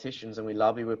ask politicians and we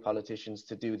lobby with politicians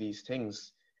to do these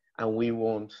things, and we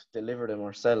won't deliver them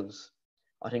ourselves,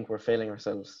 I think we're failing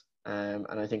ourselves. And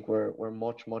I think we're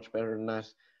much better than that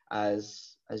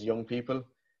as young people,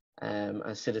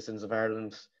 as citizens of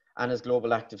Ireland, and as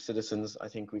global active citizens. I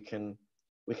think we can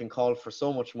call for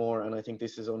so much more, and I think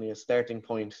this is only a starting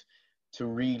point to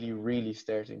really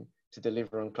starting to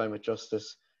deliver on climate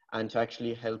justice and to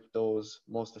actually help those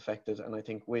most affected. And I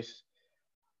think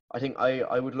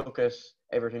I would look at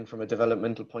everything from a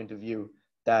developmental point of view,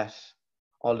 that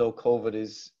although COVID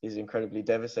is incredibly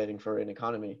devastating for an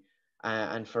economy,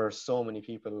 and for so many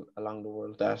people along the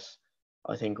world, that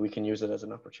I think we can use it as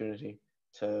an opportunity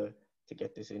to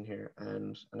get this in here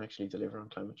and actually deliver on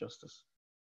climate justice.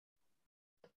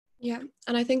 Yeah,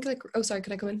 and I think oh sorry,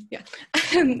 can I come in? Yeah.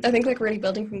 I think really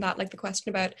building from that, the question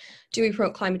about, do we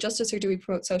promote climate justice or do we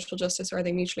promote social justice, or are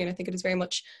they mutually? And I think it is very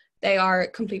much, they are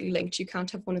completely linked. You can't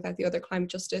have one without the other.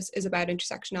 Climate justice is about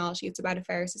intersectionality. It's about a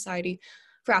fairer society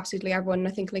for absolutely everyone. And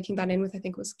I think linking that in with, I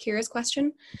think was Kira's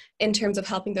question, in terms of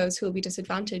helping those who will be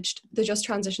disadvantaged, the just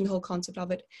transition, the whole concept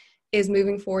of it is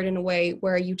moving forward in a way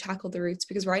where you tackle the roots,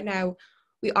 because right now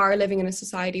we are living in a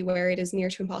society where it is near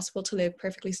to impossible to live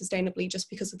perfectly sustainably just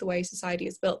because of the way society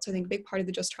is built. So I think a big part of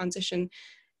the just transition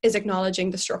is acknowledging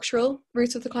the structural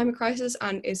roots of the climate crisis,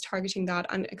 and is targeting that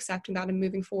and accepting that and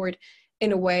moving forward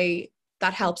in a way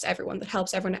that helps everyone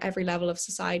at every level of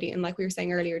society. And like we were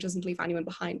saying earlier, it doesn't leave anyone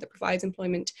behind, that provides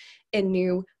employment in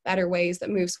new, better ways, that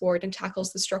moves forward and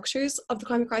tackles the structures of the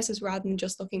climate crisis rather than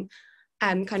just looking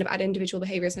kind of at individual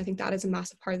behaviours. And I think that is a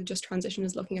massive part of the just transition,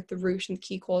 is looking at the root and the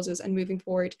key causes and moving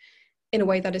forward in a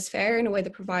way that is fair, in a way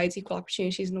that provides equal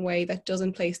opportunities, in a way that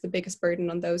doesn't place the biggest burden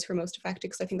on those who are most affected.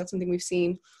 Because I think that's something we've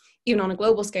seen even on a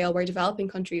global scale, where developing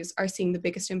countries are seeing the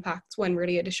biggest impacts, when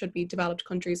really it should be developed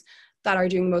countries that are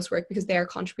doing the most work because they are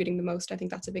contributing the most. I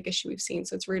think that's a big issue we've seen.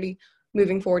 So it's really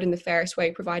moving forward in the fairest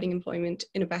way, providing employment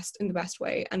in the best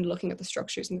way, and looking at the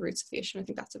structures and the roots of the issue. I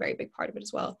think that's a very big part of it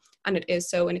as well. And it is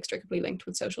so inextricably linked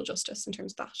with social justice in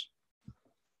terms of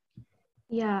that.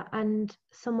 Yeah, and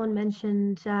someone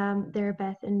mentioned there,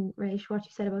 Beth, in relation to what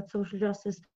you said about social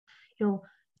justice,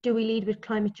 do we lead with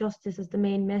climate justice as the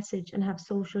main message and have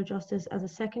social justice as a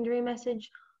secondary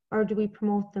message, or do we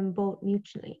promote them both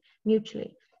mutually?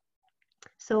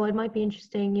 So it might be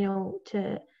interesting,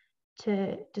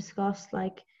 to discuss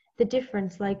the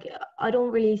difference. I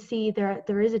don't really see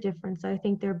there is a difference. I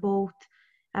think they're both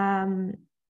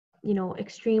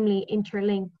extremely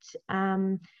interlinked,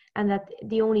 and that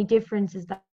the only difference is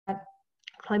that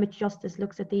climate justice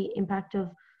looks at the impact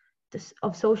of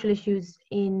social issues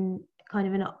in kind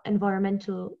of an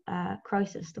environmental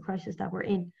crisis, the crisis that we're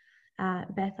in.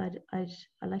 Beth, I'd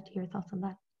like to hear your thoughts on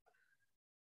that.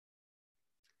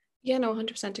 Yeah, no,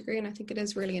 100% agree. And I think it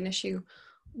is really an issue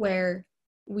where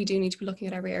we do need to be looking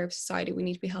at every area of society. We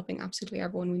need to be helping absolutely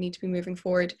everyone. We need to be moving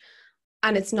forward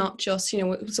And it's not just, you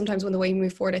know, sometimes when the way we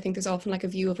move forward, I think there's often like a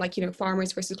view of like, you know,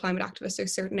 farmers versus climate activists.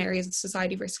 There's certain areas of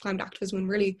society versus climate activism, and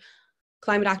really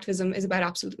climate activism is about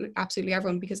absolutely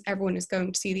everyone, because everyone is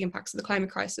going to see the impacts of the climate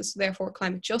crisis. So therefore,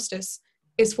 climate justice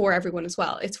is for everyone as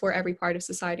well. It's for every part of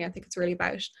society. I think it's really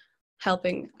about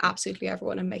helping absolutely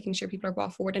everyone and making sure people are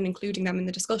brought forward and including them in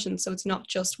the discussion. So it's not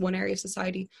just one area of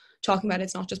society talking about it.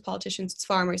 It's not just politicians, it's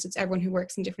farmers, it's everyone who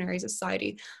works in different areas of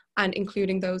society, and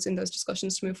including those in those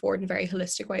discussions to move forward in a very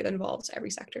holistic way that involves every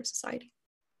sector of society.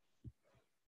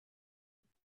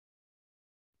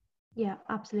 Yeah,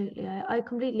 absolutely. I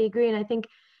completely agree. And I think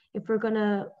if we're going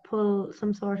to pull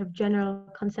some sort of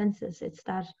general consensus, it's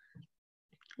that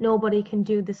nobody can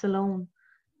do this alone.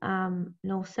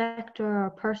 No sector or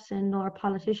person or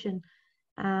politician,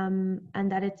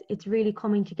 and that it's really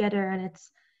coming together. And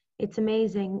it's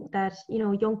amazing that, you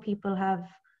know, young people have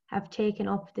taken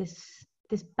up this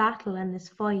battle and this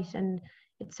fight, and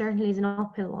it certainly is an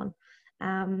uphill one.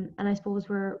 And I suppose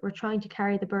we're trying to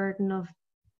carry the burden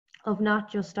of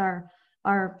not just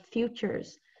our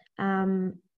futures,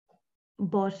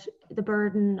 but the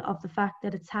burden of the fact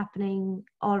that it's happening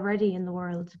already in the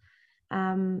world.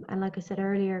 And like I said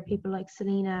earlier, people like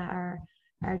Selena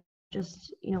are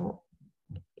just, you know,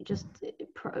 just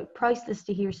priceless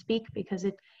to hear speak, because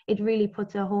it really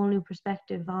puts a whole new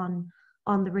perspective on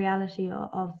the reality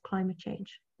of climate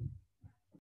change.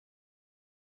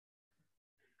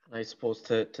 I suppose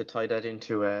to tie that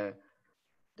into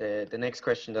the next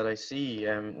question that I see,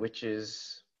 which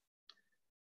is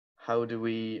how do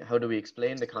we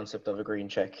explain the concept of a green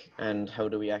check, and how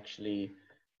do we actually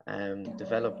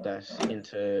develop that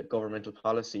into governmental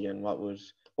policy, and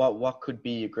what could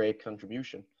be a great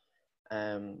contribution?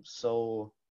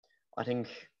 So I think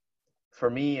for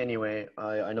me anyway,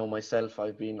 I know myself,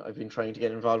 I've been trying to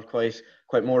get involved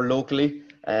quite more locally,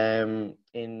 and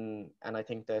I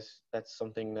think that's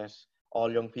something that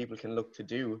all young people can look to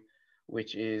do,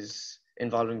 which is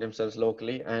involving themselves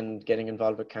locally and getting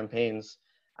involved with campaigns.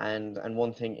 And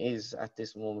one thing is, at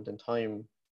this moment in time,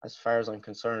 as far as I'm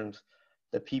concerned,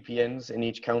 the PPNs in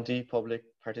each county, public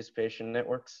participation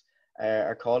networks,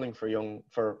 are calling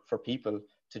for people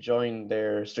to join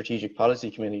their strategic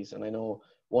policy committees. And I know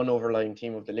one overlying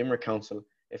theme of the Limerick Council,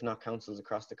 if not councils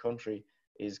across the country,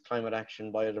 is climate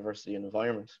action, biodiversity and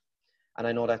environment. And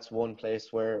I know that's one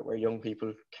place where young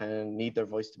people can need their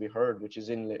voice to be heard, which is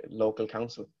in the local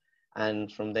council.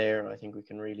 And from there, I think we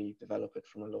can really develop it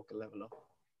from a local level up.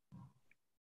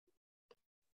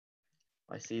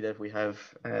 I see that we have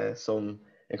some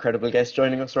incredible guests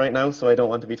joining us right now, so I don't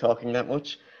want to be talking that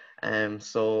much.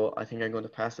 So I think I'm going to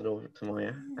pass it over to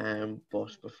Maya.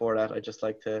 But before that, I'd just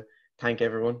like to thank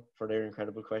everyone for their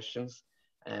incredible questions,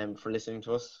 for listening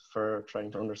to us, for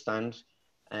trying to understand.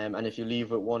 And if you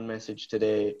leave with one message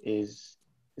today, is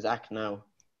act now,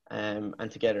 and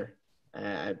together.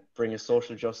 Bring a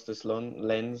social justice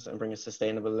lens and bring a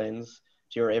sustainable lens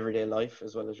to your everyday life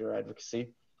as well as your advocacy.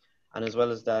 And as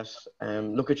well as that,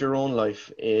 look at your own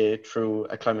life through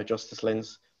a climate justice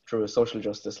lens, through a social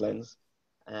justice lens,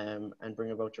 and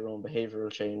bring about your own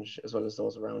behavioural change as well as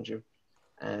those around you.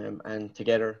 And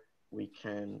together we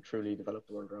can truly develop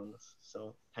the world around us.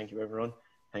 So thank you, everyone.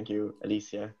 Thank you,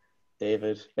 Alicia,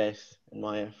 David, Beth, and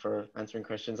Maya for answering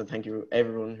questions. And thank you,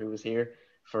 everyone who was here,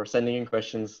 for sending in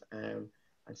questions and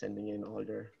sending in all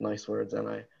your nice words. And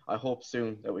I hope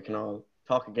soon that we can all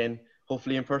talk again,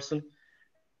 hopefully in person.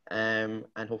 And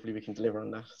hopefully we can deliver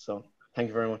on that. So thank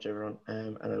you very much, everyone,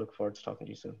 and I look forward to talking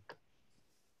to you soon.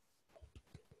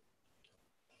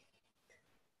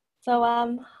 So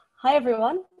hi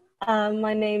everyone,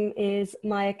 my name is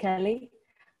Maya Kelly.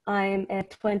 I'm a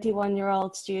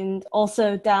 21-year-old student,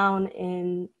 also down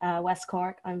in West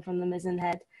Cork. I'm from the Mizzen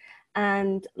Head,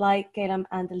 and like Caleb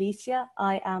and Alicia,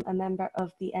 I am a member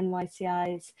of the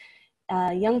NYCI's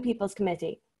Young People's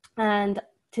Committee. And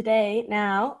today,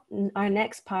 now, our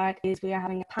next part is we are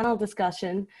having a panel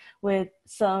discussion with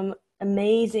some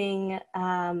amazing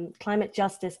climate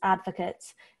justice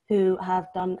advocates who have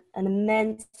done an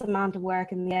immense amount of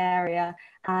work in the area.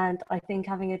 And I think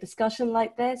having a discussion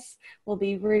like this will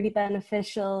be really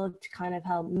beneficial to kind of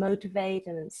help motivate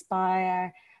and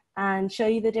inspire and show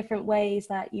you the different ways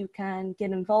that you can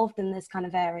get involved in this kind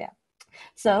of area.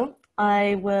 So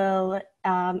I will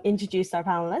introduce our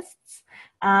panelists.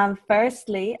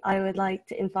 Firstly, I would like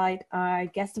to invite our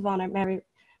guest of honor, Mary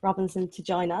Robinson, to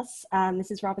join us.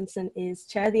 Mrs. Robinson is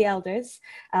Chair of the Elders,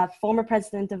 former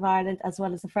President of Ireland, as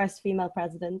well as the first female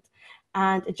president,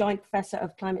 and a joint professor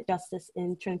of climate justice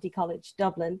in Trinity College,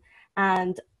 Dublin.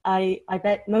 And I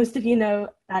bet most of you know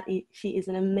that she is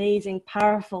an amazing,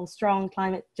 powerful, strong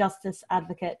climate justice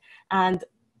advocate. And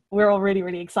we're all really,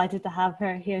 really excited to have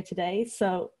her here today.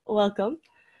 So welcome.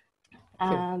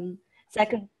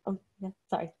 Second, oh, yeah,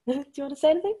 sorry. Do you want to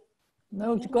say anything?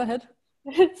 No, go ahead.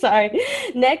 Sorry.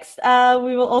 Next,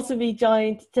 we will also be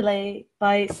joined today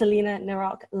by Selina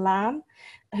Narok Lam,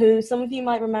 who some of you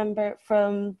might remember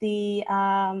from the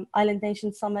Island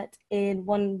Nation Summit in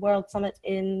One World Summit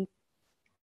in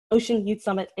Ocean Youth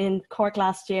Summit in Cork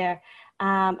last year.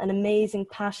 An amazing,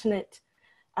 passionate,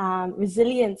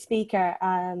 resilient speaker.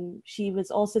 She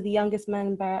was also the youngest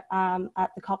member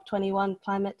at the COP21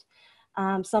 Climate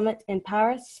Summit in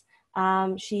Paris.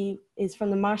 She is from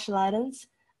the Marshall Islands.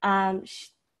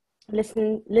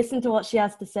 Listen to what she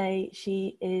has to say.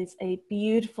 She is a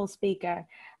beautiful speaker,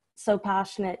 so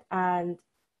passionate and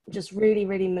just really,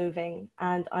 really moving.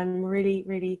 And I'm really,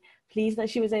 really pleased that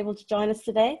she was able to join us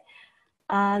today.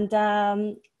 And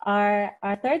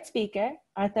our third speaker,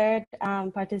 our third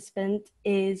participant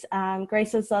is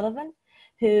Grace O'Sullivan,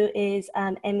 who is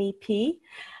an MEP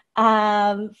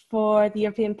for the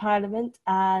European Parliament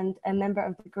and a member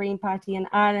of the Green Party in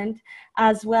Ireland,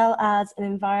 as well as an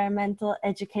environmental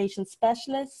education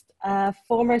specialist, a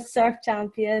former surf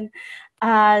champion,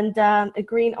 and a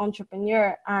green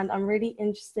entrepreneur. And I'm really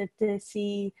interested to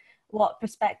see what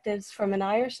perspectives from an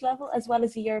Irish level, as well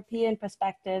as a European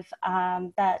perspective,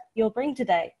 that you'll bring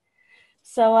today.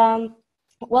 So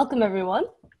welcome everyone.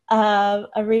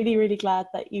 I'm really, really glad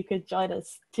that you could join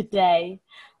us today.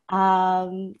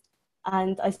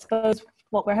 And I suppose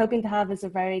what we're hoping to have is a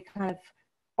very kind of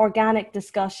organic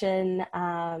discussion,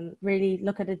 really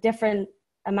look at a different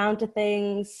amount of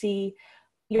things, see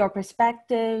your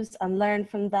perspectives and learn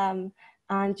from them,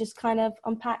 and just kind of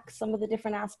unpack some of the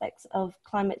different aspects of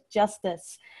climate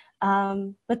justice.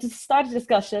 But to start a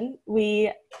discussion,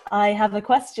 I have a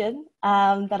question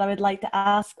that I would like to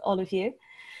ask all of you.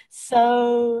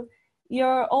 So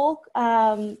you're all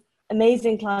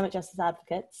amazing climate justice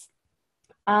advocates.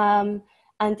 And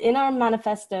in our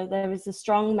manifesto, there is a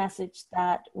strong message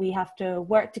that we have to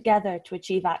work together to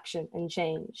achieve action and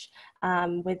change,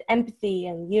 with empathy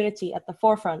and unity at the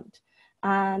forefront.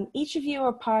 Each of you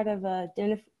are part of a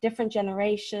different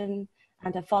generation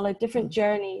and have followed different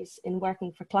journeys in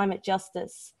working for climate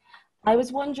justice. I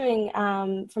was wondering,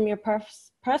 from your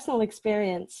personal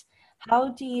experience, how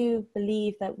do you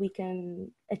believe that we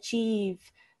can achieve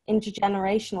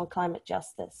intergenerational climate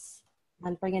justice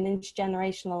and bring an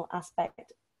intergenerational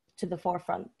aspect to the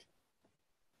forefront?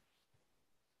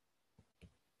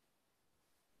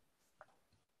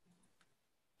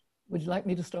 Would you like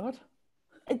me to start?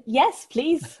 Yes,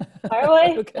 please. Fire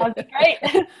away. Okay. That'd be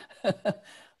great.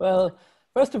 Well,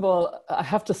 first of all, I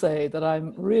have to say that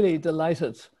I'm really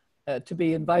delighted to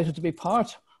be invited to be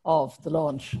part of the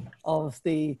launch of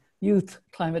the Youth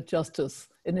Climate Justice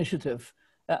Initiative.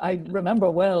 I remember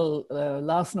well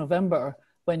last November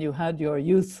when you had your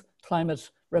Youth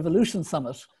Climate Revolution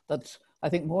Summit that I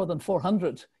think more than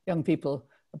 400 young people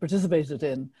participated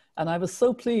in. And I was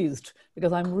so pleased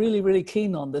because I'm really, really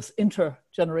keen on this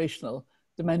intergenerational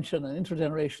dimension and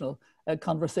intergenerational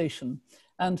conversation.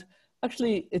 And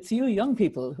actually, it's you young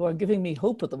people who are giving me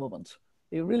hope at the moment.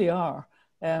 You really are.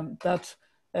 That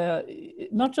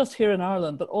not just here in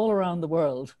Ireland, but all around the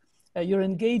world, you're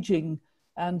engaging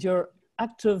and you're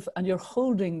active and you're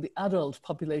holding the adult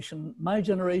population, my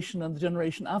generation and the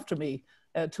generation after me,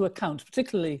 to account,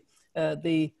 particularly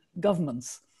the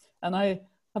governments. And I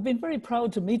have been very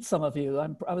proud to meet some of you.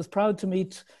 I was proud to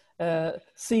meet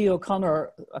C.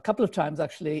 O'Connor a couple of times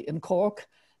actually in Cork,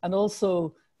 and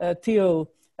also Theo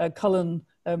Cullen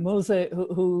Mose,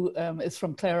 who is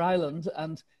from Clare Island,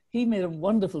 and he made a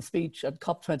wonderful speech at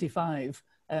COP25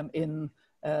 in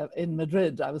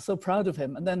Madrid. I was so proud of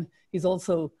him. And then he's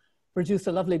also produced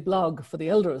a lovely blog for the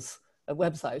Elders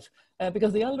website,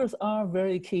 because the Elders are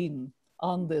very keen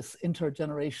on this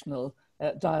intergenerational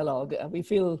dialogue. We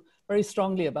feel very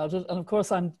strongly about it. And of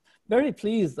course, I'm very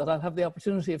pleased that I'll have the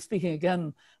opportunity of speaking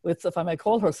again with, if I may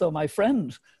call her so, my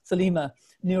friend, Selina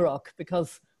Narok,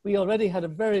 because we already had a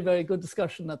very, very good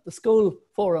discussion at the school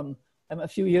forum a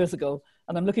few years ago.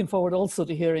 And I'm looking forward also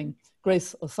to hearing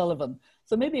Grace O'Sullivan.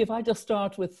 So maybe if I just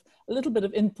start with a little bit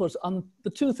of input on the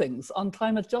two things, on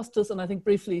climate justice, and I think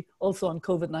briefly also on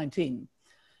COVID-19.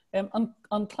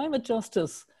 On climate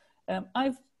justice,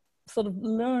 I've sort of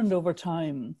learned over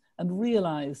time and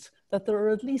realized that there are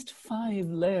at least 5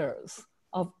 layers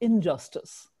of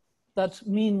injustice that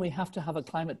mean we have to have a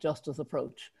climate justice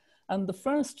approach. And the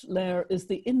first layer is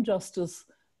the injustice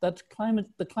that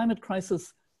the climate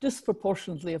crisis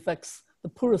disproportionately affects the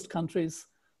poorest countries,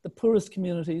 the poorest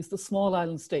communities, the small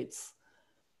island states.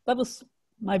 That was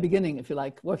my beginning, if you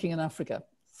like, working in Africa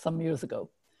some years ago.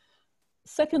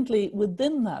 Secondly,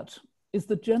 within that, is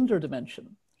the gender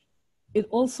dimension. It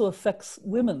also affects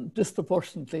women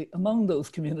disproportionately among those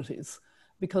communities,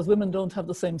 because women don't have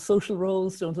the same social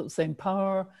roles, don't have the same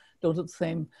power, don't have the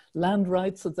same land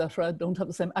rights, etc., don't have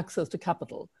the same access to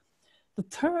capital. The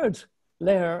third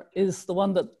layer is the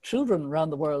one that children around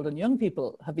the world and young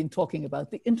people have been talking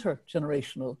about, the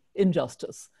intergenerational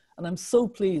injustice. And I'm so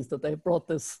pleased that they brought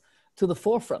this to the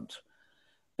forefront.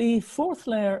 The fourth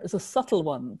layer is a subtle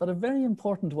one, but a very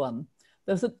important one.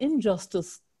 There's an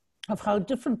injustice of how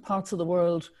different parts of the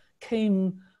world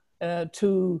came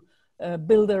to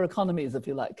build their economies, if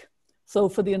you like. So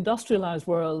for the industrialized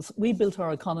worlds, we built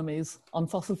our economies on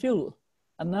fossil fuel.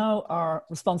 And now our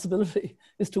responsibility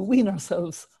is to wean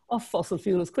ourselves off fossil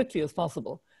fuel as quickly as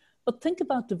possible. But think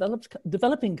about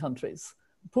developing countries,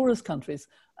 poorest countries.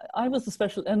 I was the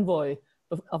special envoy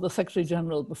of the Secretary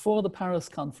General before the Paris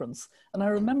conference. And I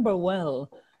remember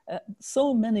well,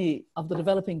 so many of the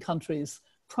developing countries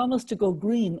promised to go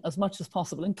green as much as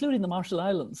possible, including the Marshall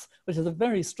Islands, which is a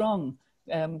very strong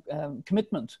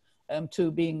commitment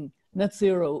to being net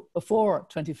zero before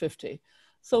 2050.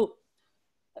 So,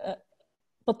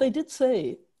 but they did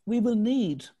say, we will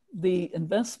need the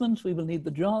investment, we will need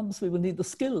the jobs, we will need the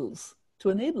skills to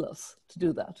enable us to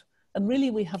do that. And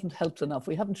really, we haven't helped enough.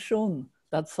 We haven't shown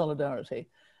that solidarity.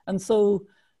 And so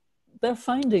they're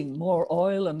finding more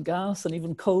oil and gas and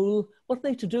even coal. What are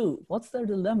they to do? What's their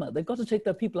dilemma? They've got to take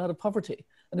their people out of poverty.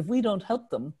 And if we don't help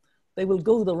them, they will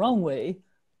go the wrong way,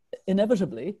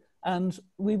 inevitably, and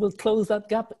we will close that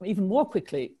gap even more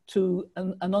quickly to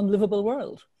an unlivable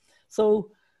world.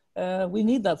 So we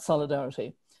need that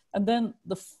solidarity. And then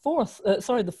the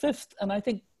fifth, and I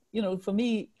think, you know, for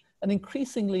me, an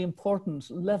increasingly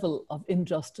important level of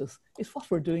injustice is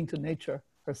what we're doing to nature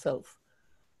herself.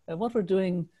 What we're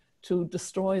doing to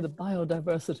destroy the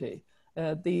biodiversity,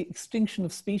 the extinction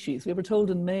of species. We were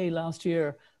told in May last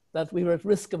year that we were at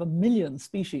risk of 1 million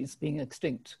species being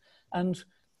extinct. And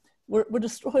we're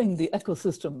destroying the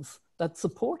ecosystems that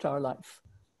support our life.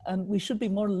 And we should be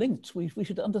more linked. We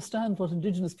should understand what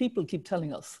Indigenous people keep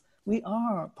telling us. We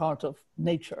are part of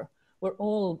nature. We're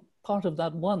all part of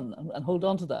that one, and hold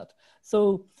on to that.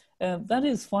 So that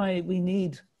is why we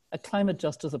need a climate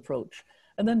justice approach.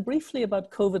 And then briefly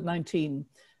about COVID-19,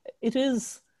 it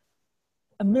is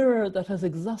a mirror that has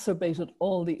exacerbated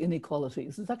all the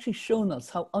inequalities. It's actually shown us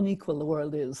how unequal the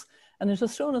world is. And it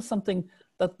has shown us something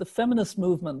that the feminist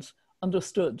movement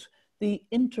understood, the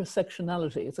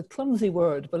intersectionality. It's a clumsy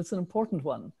word, but it's an important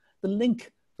one. The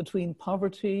link between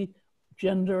poverty,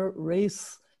 gender,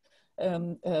 race,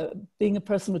 being a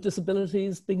person with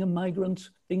disabilities, being a migrant,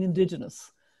 being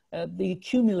Indigenous, the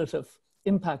cumulative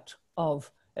impact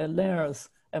of layers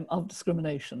of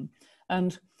discrimination.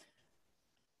 And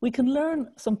we can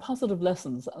learn some positive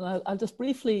lessons. And I'll just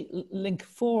briefly link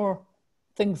 4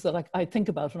 things that I think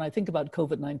about when I think about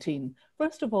COVID-19.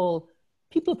 First of all,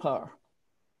 people power.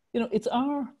 You know, it's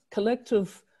our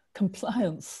collective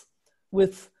compliance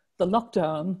with the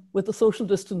lockdown, with the social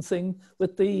distancing,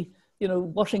 with the, you know,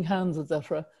 washing hands,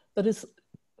 etc., that is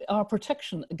our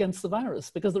protection against the virus,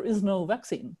 because there is no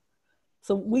vaccine.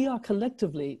 So we are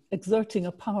collectively exerting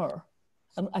a power.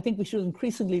 And I think we should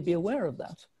increasingly be aware of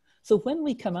that. So when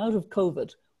we come out of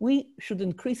COVID, we should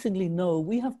increasingly know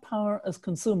we have power as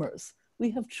consumers.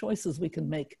 We have choices we can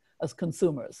make as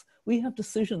consumers. We have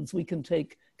decisions we can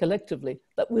take collectively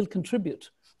that will contribute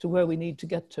to where we need to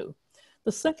get to.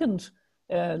 The second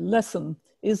lesson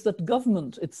is that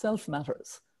government itself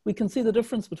matters. We can see the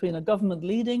difference between a government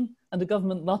leading and a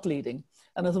government not leading.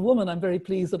 And as a woman, I'm very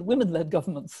pleased that women-led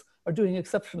governments are doing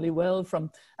exceptionally well,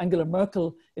 from Angela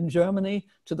Merkel in Germany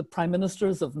to the prime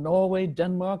ministers of Norway,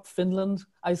 Denmark, Finland,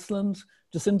 Iceland,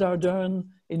 Jacinda Ardern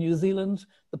in New Zealand,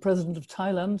 the president of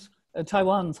Taiwan,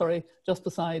 just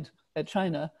beside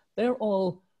China. They're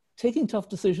all taking tough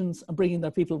decisions and bringing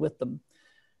their people with them.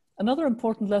 Another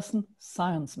important lesson,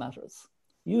 science matters.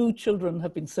 You children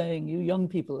have been saying, you young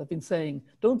people have been saying,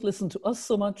 don't listen to us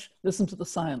so much, listen to the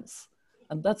science.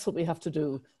 And that's what we have to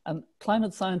do. And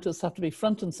climate scientists have to be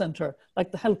front and center,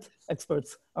 like the health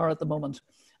experts are at the moment.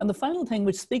 And the final thing,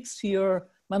 which speaks to your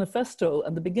manifesto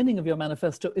and the beginning of your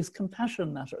manifesto, is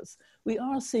compassion matters. We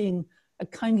are seeing a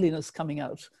kindliness coming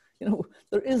out. You know,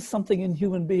 there is something in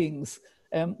human beings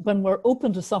when we're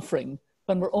open to suffering,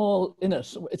 when we're all in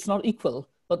it. It's not equal,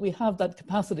 but we have that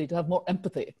capacity to have more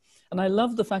empathy. And I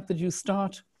love the fact that you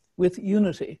start with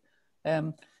unity.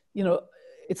 You know,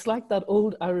 it's like that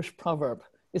old Irish proverb,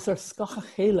 it's our scacha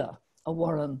chéile a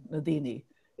warren nadini.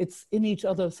 It's in each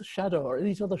other's shadow or in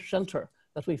each other's shelter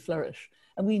that we flourish.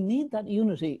 And we need that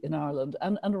unity in Ireland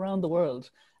and around the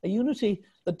world. A unity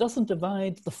that doesn't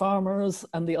divide the farmers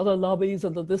and the other lobbies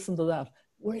and the this and the that.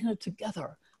 we're in it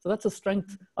together. So that's a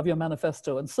strength of your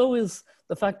manifesto. And so is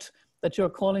the fact that you're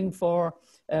calling for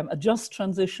a just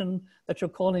transition, that you're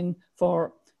calling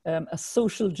for a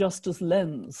social justice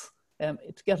lens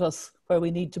to get us where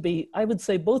we need to be, I would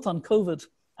say, both on COVID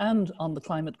and on the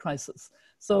climate crisis.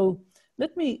 So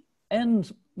let me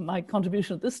end my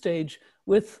contribution at this stage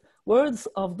with words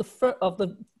of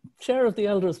the chair of the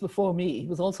elders before me, he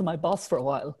was also my boss for a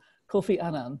while, Kofi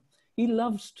Annan. He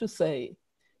loved to say,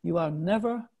 "You are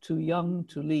never too young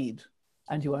to lead,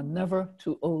 and you are never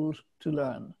too old to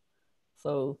learn."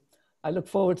 So I look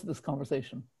forward to this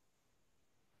conversation.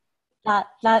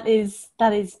 That is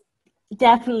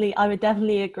definitely, I would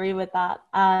definitely agree with that.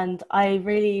 And I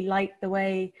really like the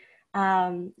way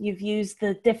you've used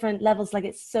the different levels, like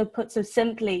it's so put so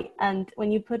simply. And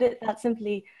when you put it that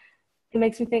simply, it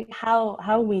makes me think, how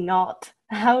are we not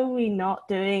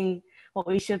doing what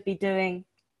we should be doing?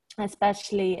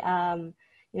 Especially,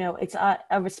 you know, it's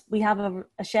we have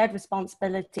a shared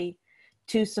responsibility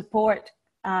to support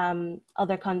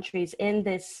other countries in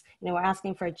this. You know, we're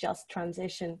asking for a just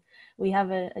transition. We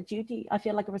have a duty, I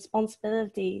feel like a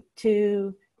responsibility,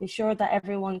 to ensure that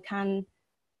everyone can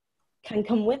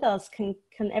come with us,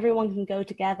 everyone can go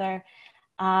together.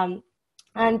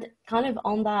 And kind of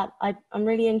on that, I'm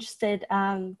really interested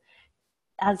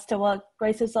as to what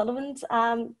Grace O'Sullivan's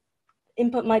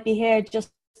input might be here,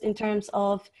 just in terms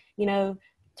of, you know,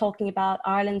 talking about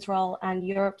Ireland's role and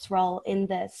Europe's role in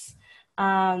this,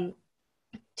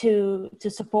 to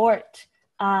support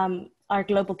our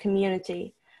global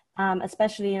community,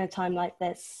 especially in a time like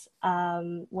this,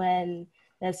 when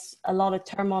there's a lot of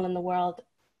turmoil in the world.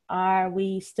 Are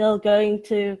we still going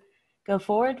to go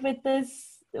forward with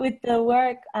this, with the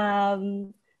work,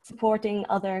 supporting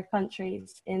other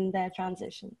countries in their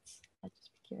transitions? I'd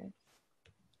just be curious.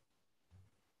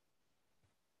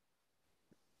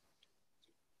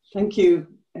 Thank you,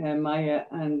 Maya,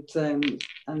 and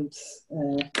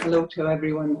hello to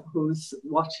everyone who's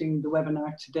watching the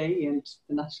webinar today, and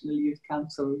the National Youth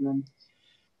Council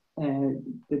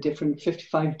and the different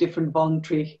 55 different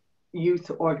voluntary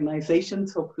youth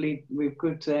organisations. Hopefully we've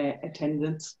good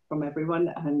attendance from everyone,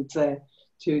 and to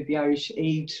the Irish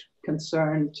Aid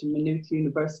Concern, to Maynooth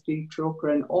University, Troker,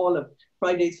 and all of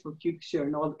Fridays for Future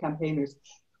and all the campaigners.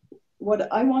 What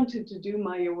I wanted to do,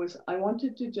 Maya, was I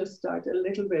wanted to just start a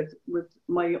little bit with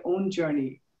my own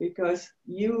journey, because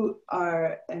you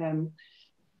are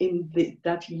in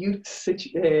that youth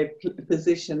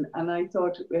position, and I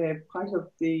thought part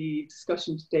of the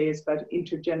discussion today is about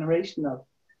intergenerational,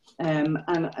 and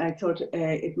I thought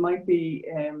it might be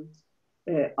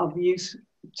of use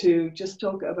to just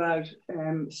talk about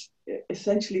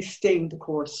essentially staying the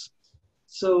course.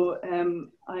 So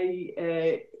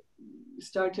I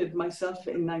started myself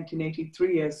in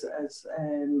 1983 as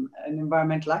an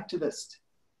environmental activist,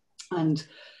 and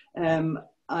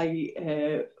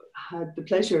I had the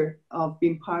pleasure of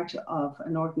being part of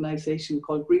an organization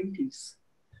called Greenpeace,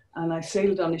 and I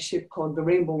sailed on a ship called the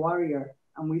Rainbow Warrior,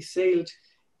 and we sailed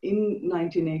in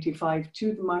 1985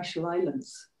 to the Marshall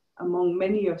Islands, among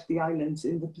many of the islands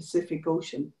in the Pacific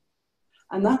Ocean.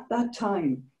 And at that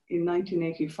time, in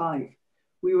 1985,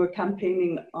 we were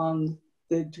campaigning on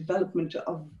the development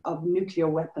of nuclear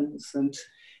weapons and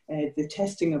the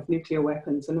testing of nuclear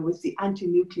weapons, and it was the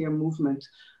anti-nuclear movement.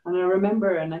 And I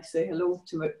remember, and I say hello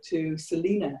to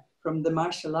Selena from the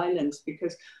Marshall Islands,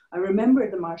 because I remember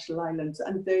the Marshall Islands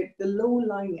and the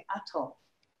low-lying atoll,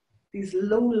 these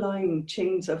low-lying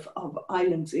chains of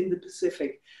islands in the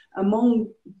Pacific, among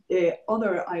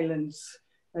other islands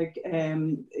like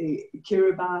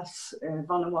Kiribati,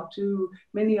 Vanuatu,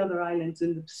 many other islands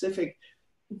in the Pacific,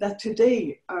 that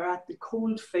today are at the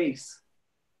cold face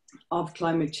of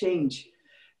climate change.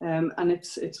 And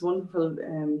it's wonderful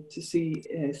to see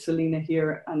Selena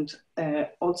here. And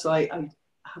also I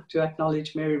have to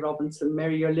acknowledge Mary Robinson.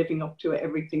 Mary, you're living up to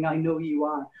everything I know you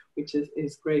are, which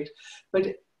is great.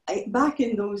 But back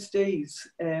in those days,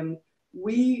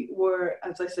 we were,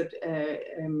 as I said,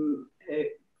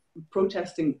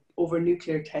 protesting over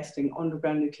nuclear testing,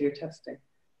 underground nuclear testing.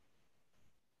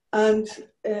 And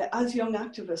as young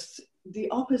activists, the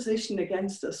opposition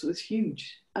against us was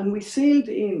huge. And we sailed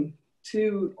in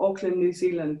to Auckland, New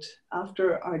Zealand,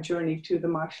 after our journey to the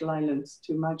Marshall Islands,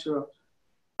 to Majuro.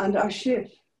 And our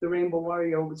ship, the Rainbow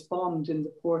Warrior, was bombed in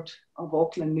the port of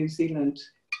Auckland, New Zealand.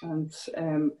 And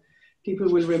people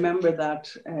will remember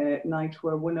that night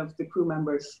where one of the crew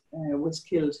members was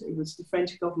killed. It was the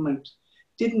French government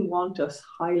didn't want us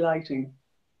highlighting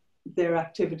their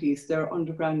activities, their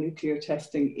underground nuclear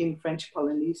testing in French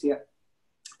Polynesia.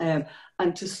 And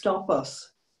to stop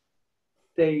us,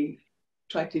 they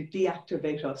tried to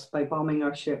deactivate us by bombing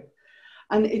our ship.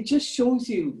 And it just shows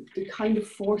you the kind of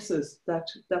forces that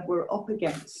we're up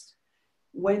against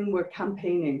when we're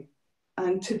campaigning.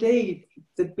 And today,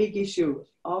 the big issue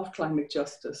of climate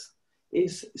justice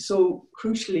is so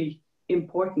crucially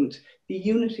important, the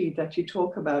unity that you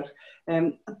talk about,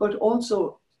 but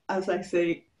also, as I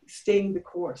say, staying the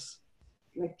course,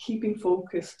 like keeping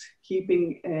focused,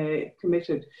 keeping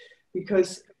committed,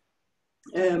 because,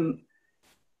 you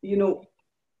know,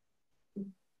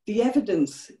 the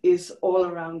evidence is all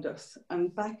around us.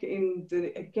 And back in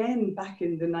the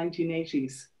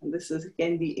 1980s, and this is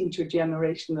again the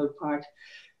intergenerational part,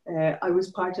 I was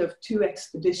part of 2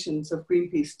 expeditions of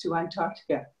Greenpeace to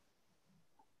Antarctica.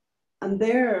 And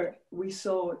there we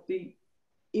saw the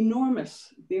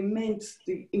enormous, the immense,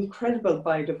 the incredible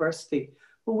biodiversity.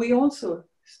 But we also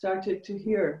started to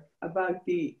hear about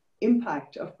the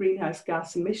impact of greenhouse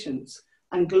gas emissions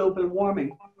and global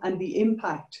warming, and the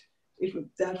impact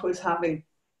that was having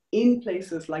in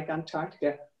places like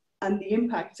Antarctica, and the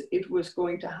impact it was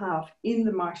going to have in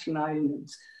the Martian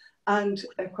Islands and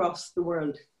across the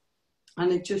world.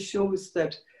 And it just shows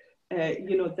that,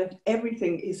 you know, that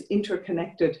everything is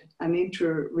interconnected and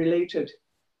interrelated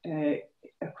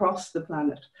across the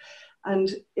planet. And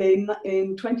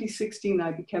in 2016,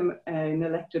 I became an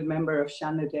elected member of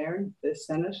Shannon Dairn, the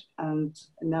Senate, and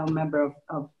now a member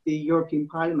of the European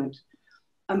Parliament.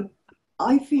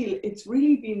 I feel it's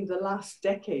really been the last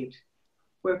decade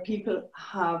where people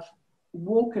have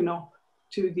woken up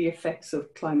to the effects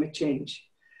of climate change.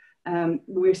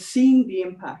 We're seeing the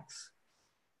impacts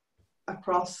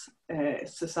across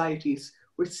societies.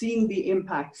 We're seeing the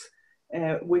impacts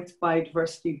with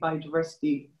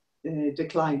biodiversity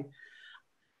decline.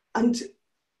 And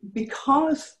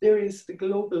because there is the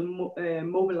global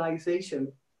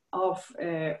mobilization of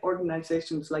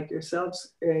organizations like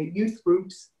yourselves, youth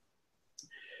groups,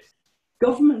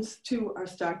 governments too are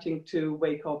starting to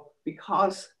wake up,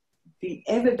 because the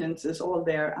evidence is all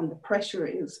there and the pressure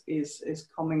is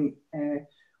coming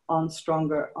on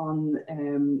stronger on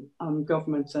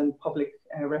governments and public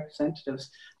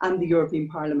representatives and the European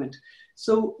Parliament.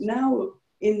 So now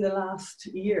in the last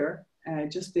year,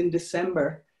 just in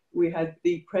December, we had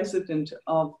the president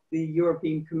of the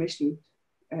European Commission,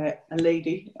 a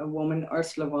woman,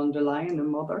 Ursula von der Leyen, a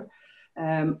mother,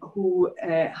 who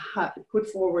put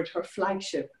forward her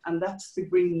flagship, and that's the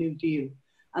Green New Deal.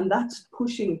 And that's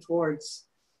pushing towards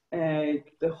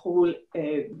the whole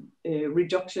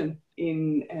reduction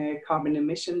in carbon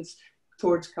emissions,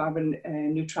 towards carbon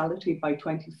neutrality by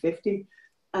 2050.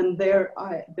 And there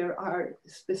are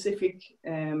specific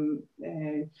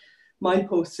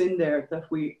mileposts in there that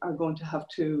we are going to have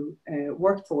to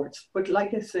work towards. But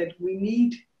like I said, we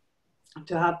need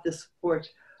to have the support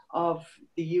of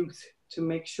the youth to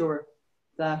make sure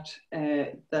that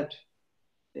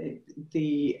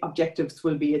the objectives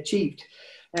will be achieved.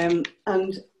 And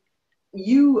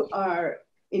you are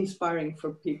inspiring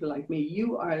for people like me.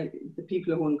 You are the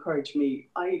people who encourage me.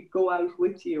 I go out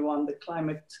with you on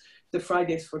the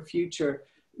Fridays for Future.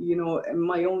 You know,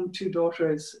 my own 2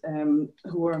 daughters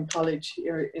who are in college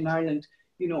here in Ireland,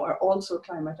 you know, are also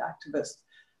climate activists.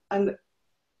 And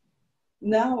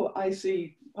now I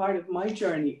see part of my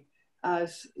journey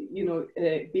as, you know,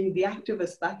 being the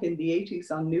activist back in the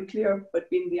 80s on nuclear, but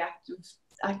being the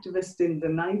activist in the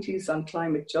 90s on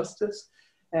climate justice,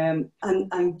 and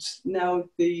now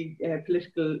the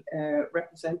political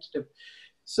representative.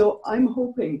 So I'm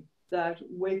hoping that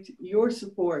with your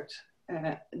support,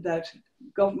 that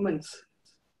governments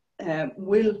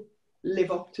will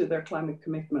live up to their climate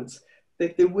commitments,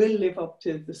 that they will live up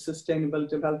to the Sustainable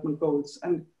Development Goals.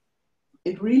 And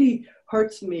it really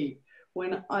hurts me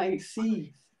when I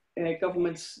see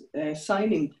governments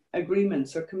signing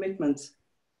agreements or commitments,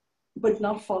 but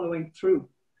not following through.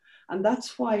 And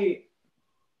that's why,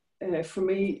 for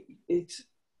me, it's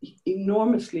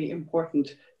enormously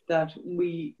important that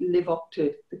we live up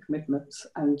to the commitments,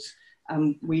 and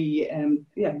we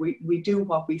do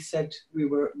what we said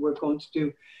we're going to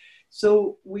do.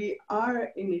 So we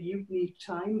are in a unique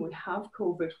time. We have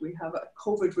COVID. We have a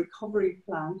COVID recovery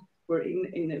plan. We're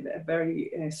in a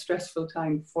very stressful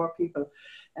time for people.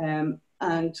 And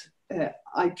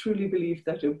I truly believe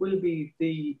that it will be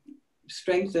the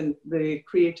strength and the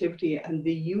creativity and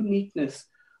the uniqueness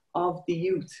of the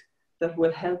youth that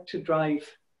will help to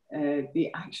drive the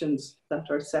actions that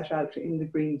are set out in the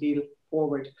Green Deal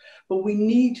forward. But we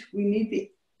need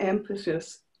the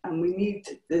emphasis, and we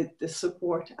need the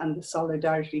support and the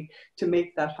solidarity to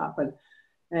make that happen,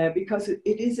 because it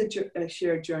is a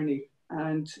shared journey.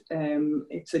 And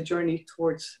it's a journey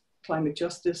towards climate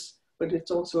justice, but it's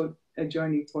also a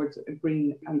journey towards a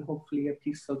green and hopefully a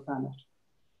peaceful planet.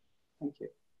 Thank you.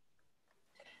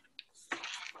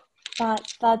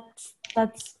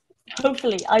 That's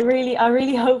hopefully. I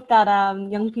really hope that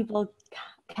young people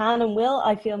can and will.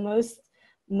 I feel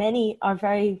many are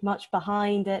very much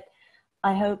behind it.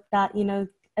 I hope that, you know,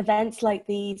 events like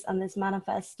these and this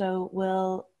manifesto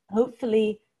will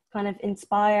hopefully kind of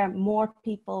inspire more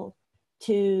people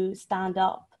to stand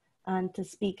up and to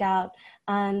speak out,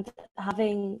 and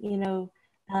having, you know,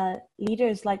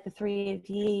 leaders like the three of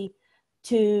you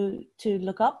to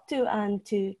look up to and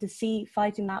to see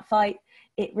fighting that fight,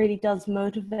 it really does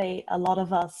motivate a lot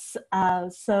of us.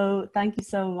 So thank you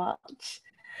so much.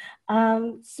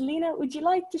 Selena, would you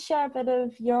like to share a bit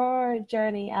of your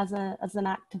journey as an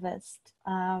activist?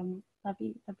 That'd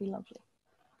be lovely.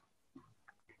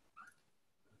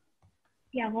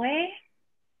 Yahweh.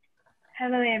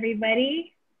 Hello,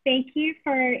 everybody. Thank you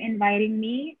for inviting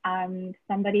me,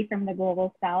 somebody from the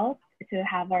Global South, to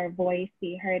have our voice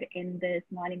be heard in this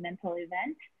monumental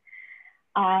event.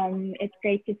 It's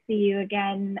great to see you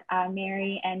again,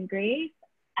 Mary and Grace.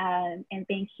 And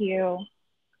thank you,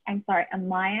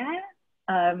 Amaya,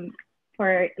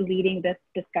 for leading this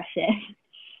discussion.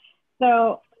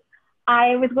 So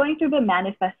I was going through the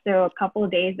manifesto a couple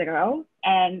of days ago,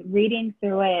 and reading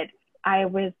through it, I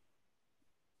was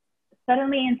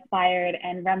suddenly inspired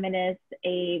and reminisced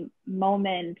a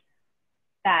moment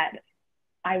that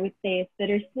I would say is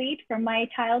bittersweet from my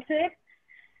childhood.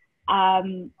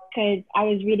 Because I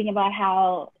was reading about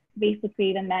how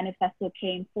basically the manifesto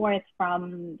came forth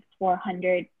from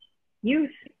 400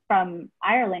 youth from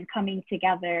Ireland coming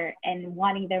together and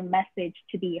wanting their message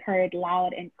to be heard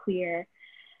loud and clear,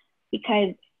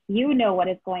 because you know what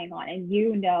is going on and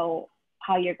you know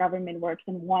how your government works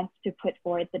and wants to put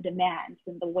forward the demands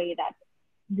and the way that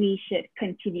we should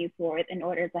continue forward in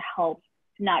order to help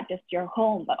not just your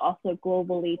home, but also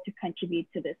globally to contribute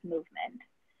to this movement.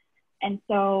 And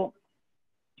so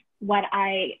what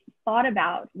I thought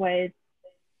about was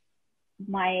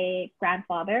my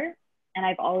grandfather, and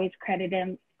I've always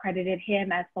credited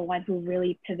him as the one who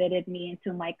really pivoted me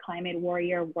into my climate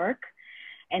warrior work.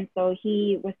 And so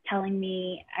he was telling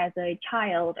me as a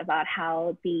child about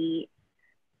how the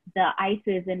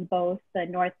ices in both the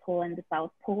North Pole and the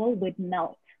South Pole would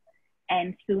melt,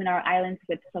 and soon our islands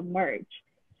would submerge.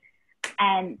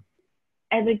 And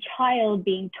as a child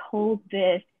being told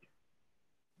this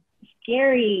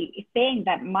scary thing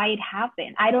that might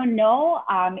happen, I don't know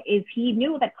if he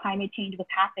knew that climate change was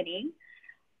happening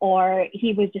or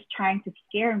he was just trying to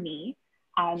scare me.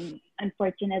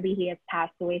 Unfortunately, he has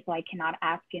passed away, so I cannot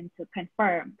ask him to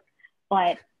confirm.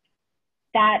 But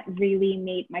that really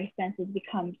made my senses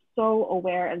become so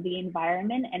aware of the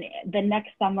environment. And the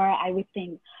next summer, I would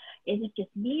think, is it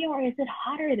just me, or is it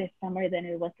hotter this summer than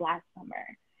it was last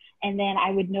summer? And then I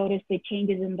would notice the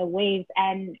changes in the waves.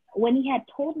 And when he had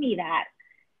told me that,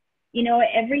 you know,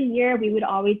 every year we would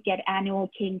always get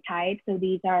annual king tides. So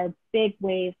these are big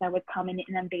waves that would come and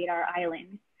inundate our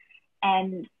islands.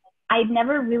 And I'd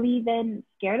never really been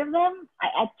scared of them.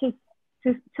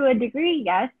 To a degree,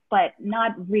 yes, but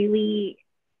not really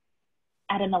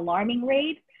at an alarming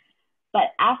rate.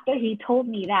 But after he told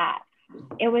me that,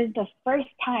 it was the first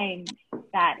time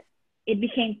that it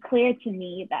became clear to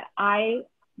me that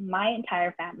my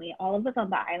entire family, all of us on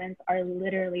the islands, are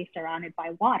literally surrounded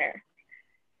by water.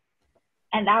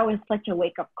 And that was such a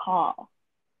wake-up call.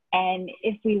 And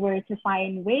if we were to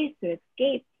find ways to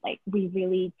escape, like, we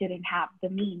really didn't have the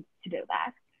means to do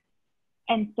that.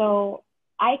 And so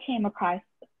I came across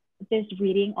this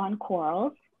reading on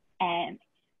corals, and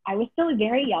I was still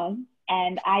very young,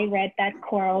 and I read that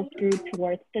corals grew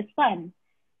towards the sun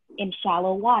in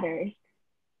shallow waters.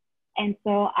 And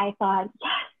so I thought,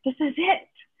 yes, this is it.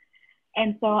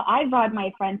 And so I brought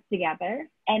my friends together,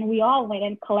 and we all went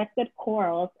and collected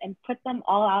corals and put them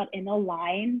all out in a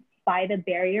line by the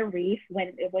barrier reef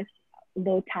when it was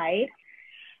low tide.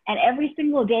 And every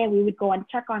single day we would go and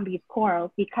check on these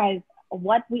corals, because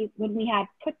when we had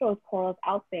put those corals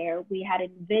out there, we had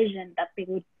envisioned that they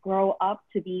would grow up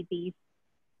to be these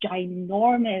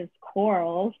ginormous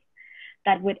corals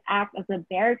that would act as a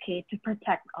barricade to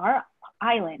protect our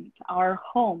island, our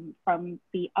home, from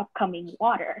the upcoming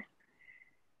water.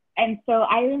 And so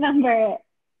I remember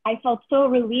I felt so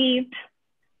relieved,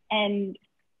 and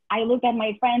I looked at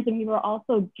my friends and we were all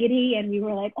so giddy, and we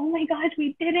were like, oh my gosh,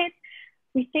 we did it.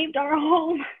 We saved our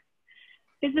home.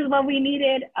 This is what we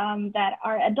needed, that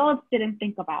our adults didn't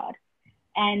think about.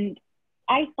 And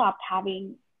I stopped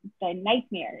having the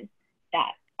nightmares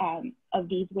that of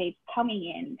these waves coming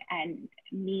in and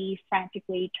me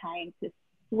frantically trying to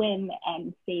swim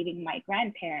and saving my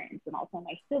grandparents and also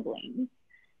my siblings.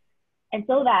 And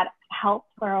so that helped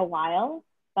for a while,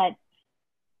 but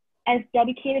as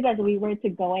dedicated as we were to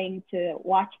going to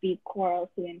watch these corals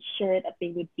to ensure that they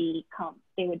would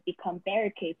become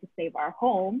barricades to save our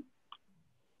home,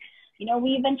 you know,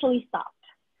 we eventually stopped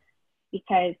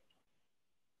because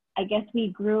I guess we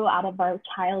grew out of our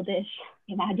childish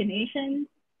imagination.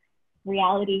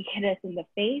 Reality hit us in the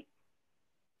face.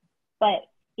 But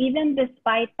even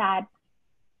despite that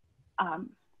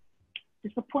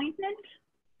disappointment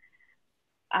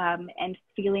and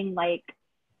feeling like,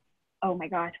 oh my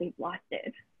gosh, we've lost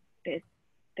it.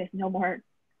 There's no more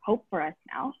hope for us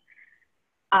now.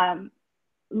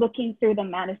 Looking through the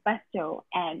manifesto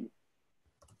and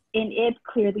in it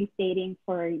clearly stating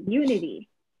for unity,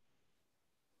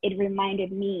 it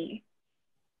reminded me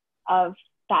of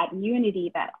that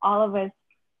unity that all of us,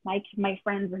 my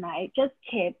friends and I, just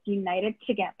kids, united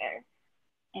together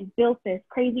and built this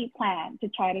crazy plan to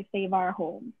try to save our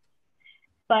home.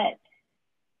 But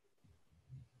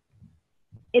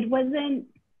it was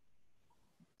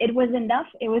enough.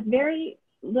 It was very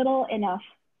little enough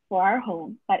for our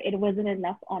home, but it wasn't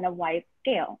enough on a wide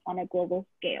scale, on a global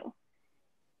scale.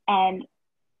 And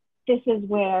this is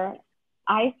where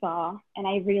I saw and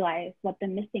I realized what the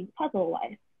missing puzzle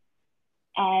was.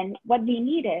 And what we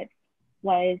needed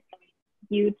was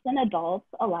youths and adults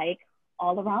alike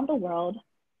all around the world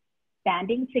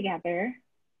banding together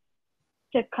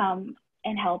to come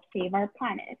and help save our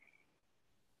planet.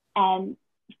 And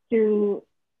through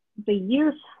the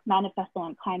Youth Manifesto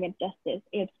on Climate Justice,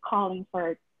 it's calling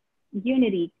for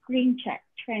unity, green check,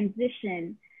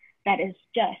 transition that is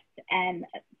just, and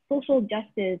social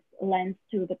justice lens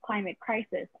to the climate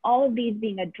crisis. All of these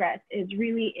being addressed is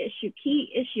really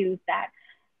key issues that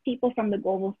people from the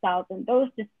global south and those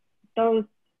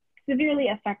severely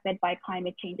affected by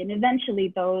climate change, and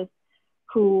eventually those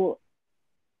who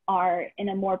are in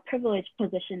a more privileged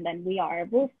position than we are,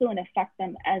 will soon affect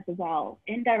them as well,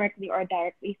 indirectly or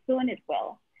directly, soon it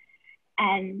will.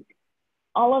 And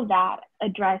all of that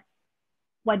address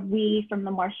what we from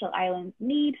the Marshall Islands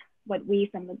need, what we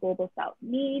from the global south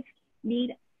need,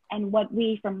 and what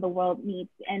we from the world needs.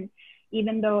 And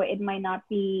even though it might not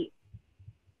be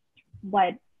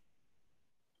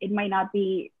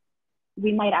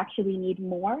we might actually need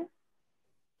more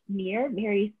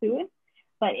very soon,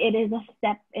 but it is a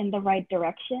step in the right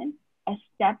direction, a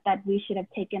step that we should have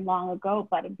taken long ago,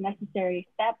 but a necessary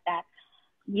step that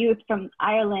youth from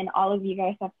Ireland, all of you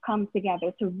guys have come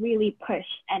together to really push.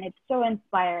 And it's so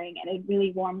inspiring, and it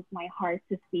really warms my heart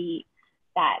to see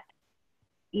that,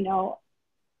 you know,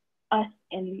 us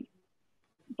in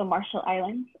the Marshall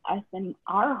Islands, us in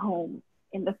our home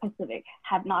in the Pacific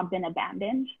have not been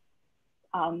abandoned.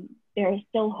 There is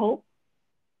still hope,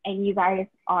 and you guys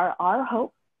are our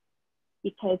hope,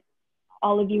 because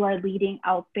all of you are leading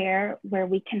out there where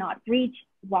we cannot reach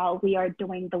while we are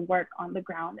doing the work on the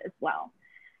ground as well.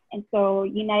 And so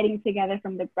uniting together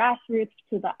from the grassroots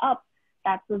to the up,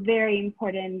 that's a very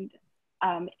important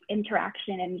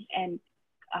interaction and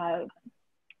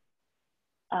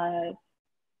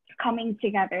coming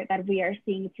together that we are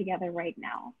seeing together right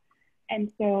now.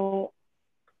 And so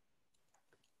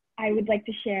I would like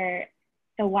to share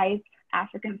the wise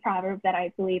African proverb that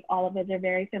I believe all of us are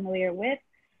very familiar with.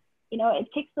 You know, it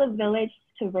takes a village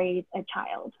to raise a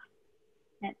child.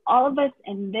 And all of us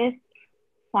in this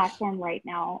platform right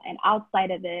now and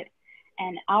outside of it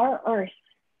and our earth,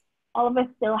 all of us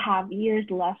still have years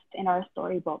left in our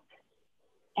storybook.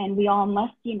 And we all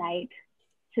must unite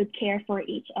to care for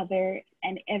each other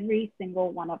and every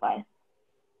single one of us.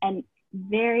 And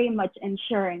very much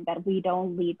ensuring that we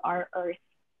don't leave our earth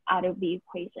out of the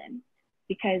equation,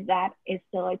 because that is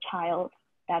still a child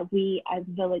that we as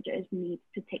villagers need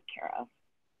to take care of.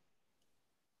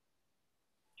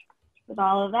 With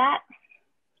all of that,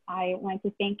 I want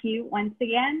to thank you once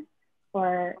again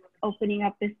for opening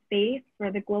up this space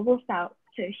for the Global South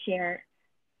to share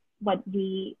what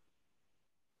we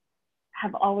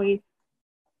have always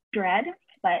dread,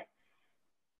 but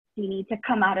we need to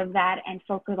come out of that and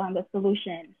focus on the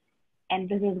solution. And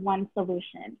this is one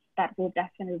solution that will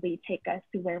definitely take us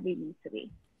to where we need to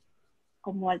be.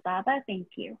 Como Alzada, thank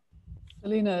you.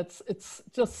 Alina, it's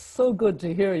just so good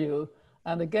to hear you.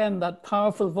 And again, that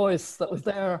powerful voice that was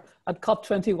there at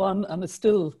COP21 and is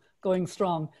still going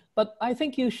strong. But I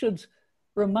think you should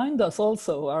remind us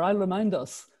also, or I'll remind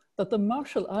us, that the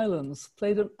Marshall Islands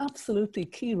played an absolutely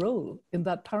key role in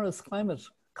that Paris Climate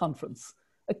Conference,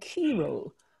 a key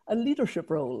role, a leadership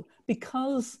role,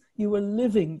 because you were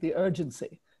living the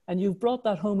urgency. And you've brought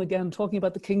that home again, talking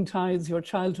about the king tides, your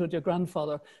childhood, your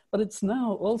grandfather, but it's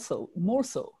now also more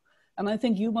so. And I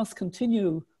think you must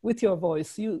continue with your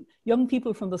voice. You young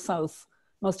people from the South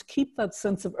must keep that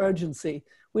sense of urgency,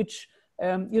 which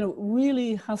you know,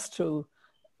 really has to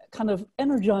kind of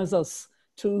energize us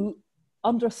to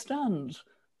understand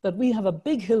that we have a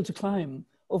big hill to climb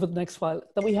over the next while,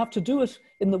 that we have to do it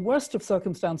in the worst of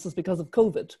circumstances because of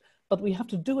COVID, but we have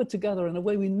to do it together in a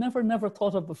way we never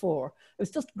thought of before.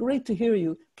 It's just great to hear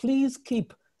you. Please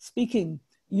keep speaking,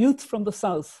 youth from the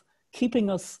South, keeping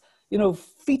us, you know,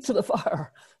 feet to the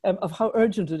fire of how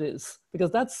urgent it is,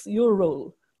 because that's your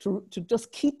role, to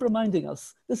just keep reminding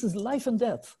us, this is life and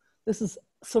death, this is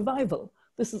survival,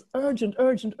 this is urgent,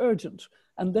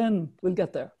 and then we'll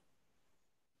get there.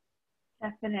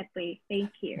 Definitely,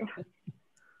 thank you.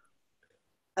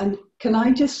 And can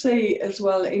I just say as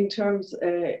well, in terms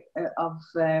of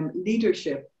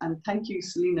leadership, and thank you,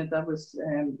 Selena, that was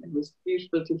it was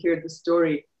beautiful to hear the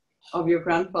story of your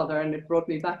grandfather, and it brought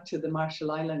me back to the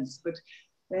Marshall Islands. But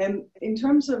in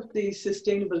terms of the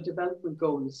Sustainable Development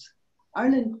Goals,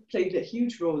 Ireland played a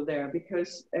huge role there,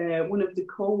 because one of the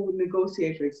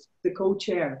co-negotiators, the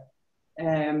co-chair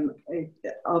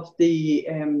of the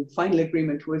final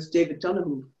agreement was David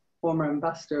Donoghue, former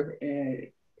ambassador,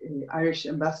 Irish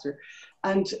ambassador.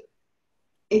 And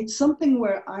it's something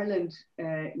where Ireland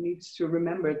needs to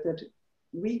remember that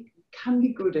we can be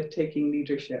good at taking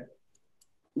leadership.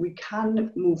 We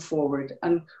can move forward.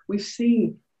 And we've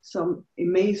seen some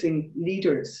amazing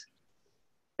leaders,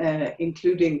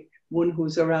 including one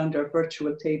who's around our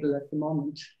virtual table at the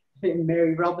moment,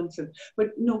 Mary Robinson.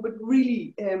 But no, but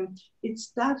really,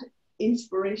 it's that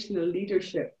inspirational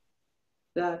leadership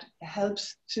that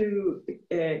helps to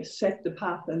set the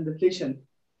path and the vision,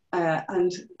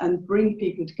 and bring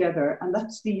people together. And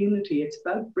that's the unity. It's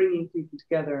about bringing people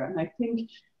together. And I think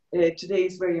today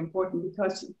is very important,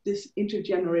 because this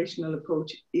intergenerational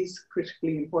approach is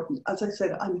critically important. As I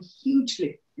said, I'm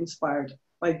hugely inspired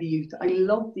by the youth. I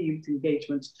love the youth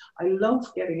engagements. I love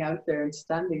getting out there and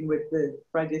standing with the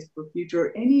Fridays for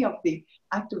Future, any of the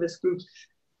activist groups,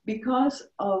 because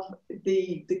of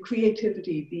the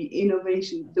creativity, the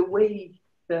innovation, the way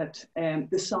that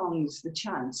the songs, the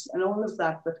chants, and all of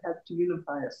that help to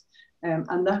unify us.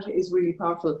 And that is really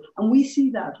powerful. And we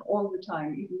see that all the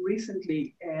time. Even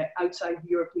recently, outside the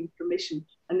European Commission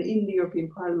and in the European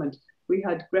Parliament, we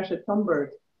had Greta Thunberg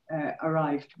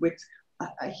arrived with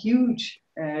a huge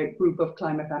group of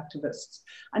climate activists.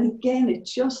 And again, it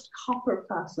just copper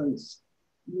fastens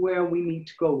where we need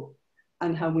to go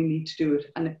and how we need to do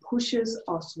it. And it pushes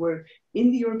us. We're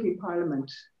in the European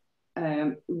Parliament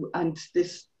and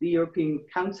the European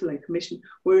Council and Commission,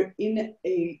 we're in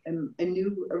a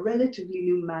relatively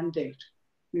new mandate.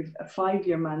 We've a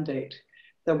 5-year mandate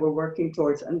that we're working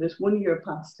towards, and there's 1 year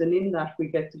past, and in that we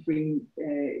get the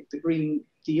Green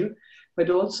Deal, but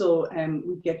also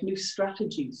we get new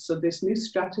strategies. So there's new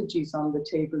strategies on the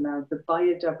table now, the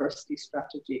biodiversity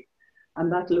strategy,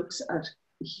 and that looks at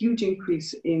a huge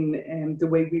increase in the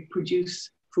way we produce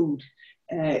food,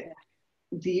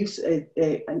 the use,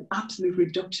 an absolute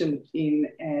reduction in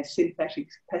synthetic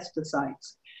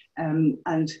pesticides,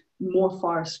 and more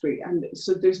forestry. And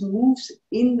so there's moves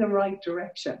in the right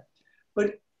direction.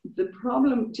 But the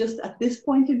problem just at this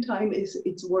point in time is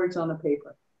it's words on a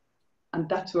paper. And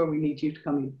that's where we need you to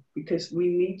come in, because we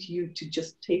need you to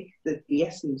just take the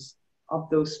essence of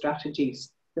those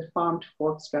strategies, the farm to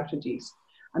fork strategies.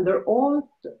 And they're all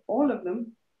of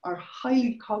them are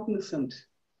highly cognizant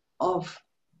of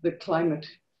the climate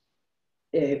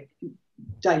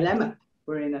dilemma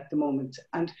we're in at the moment.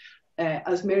 And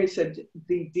as Mary said,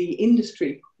 the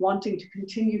industry wanting to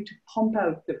continue to pump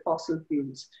out the fossil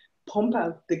fuels, pump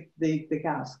out the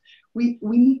gas. We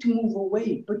need to move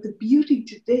away. But the beauty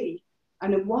today,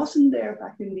 and it wasn't there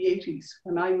back in the 80s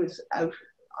when I was out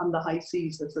on the high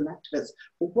seas as an activist,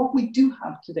 but what we do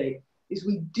have today is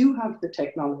we do have the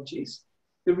technologies,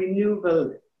 the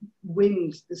renewable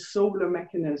wind, the solar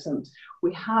mechanisms.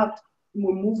 We're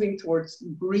moving towards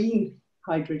green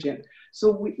hydrogen.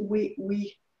 So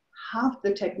we have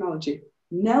the technology.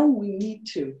 Now we need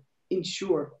to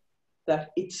ensure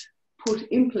that it's put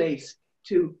in place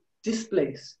to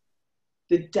displace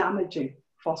the damaging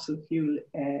fossil fuel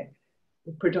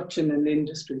production and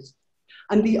industries.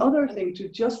 And the other thing to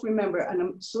just remember, and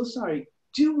I'm so sorry,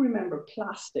 do remember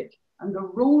plastic and the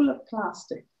role of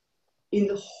plastic in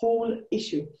the whole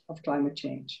issue of climate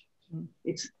change.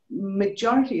 Its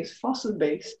majority is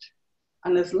fossil-based,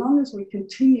 and as long as we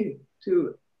continue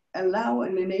to allow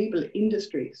and enable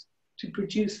industries to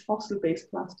produce fossil-based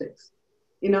plastics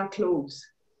in our clothes,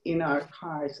 in our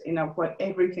cars, in our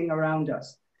everything around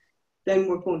us, then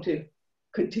we're going to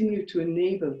continue to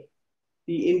enable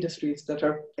the industries that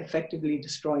are effectively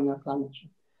destroying our planet.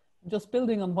 Just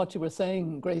building on what you were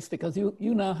saying, Grace, because you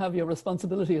now have your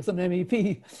responsibility as an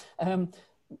MEP.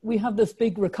 we have this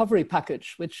big recovery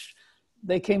package, which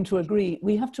they came to agree.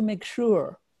 We have to make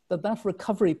sure that that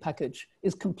recovery package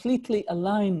is completely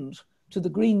aligned to the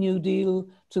Green New Deal,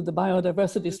 to the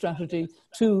biodiversity strategy,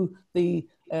 to the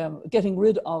getting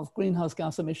rid of greenhouse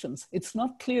gas emissions. It's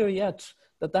not clear yet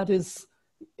that that is,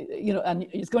 you know, and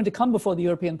it's going to come before the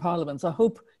European Parliament. So I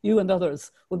hope you and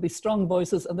others will be strong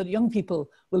voices and that young people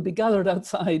will be gathered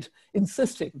outside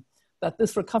insisting that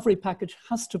this recovery package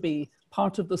has to be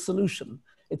part of the solution.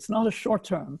 It's not a short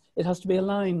term, it has to be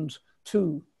aligned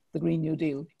to the Green New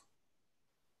Deal.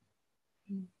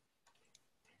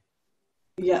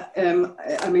 Yeah,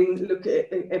 I mean, look,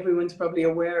 everyone's probably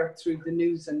aware through the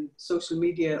news and social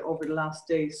media over the last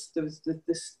days, there was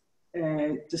this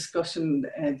discussion,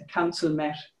 the council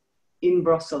met in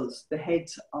Brussels, the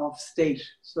heads of state.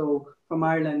 So from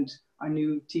Ireland, our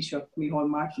new Taoiseach, Micheál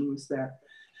Martin, was there.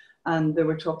 And they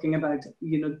were talking about,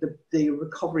 you know, the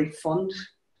recovery fund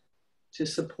to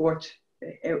support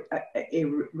a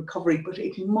recovery, but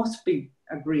it must be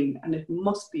a green and it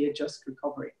must be a just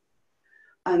recovery.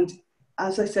 And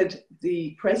as I said,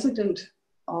 the president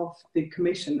of the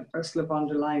Commission, Ursula von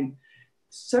der Leyen,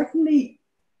 certainly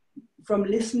from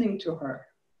listening to her,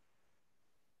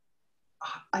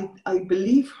 I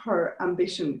believe her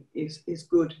ambition is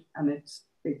good and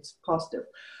it's positive,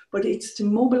 but it's to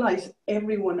mobilize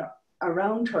everyone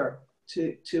around her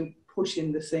to push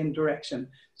in the same direction.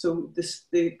 So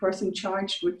the person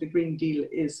charged with the Green Deal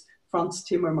is Frans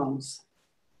Timmermans,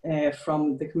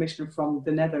 from the Commissioner from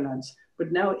the Netherlands.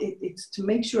 But now it's to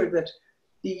make sure that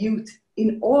the youth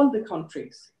in all the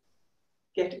countries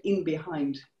get in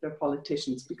behind their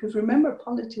politicians. Because remember,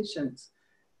 politicians,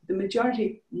 the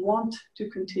majority want to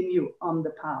continue on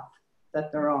the path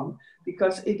that they're on,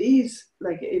 because it is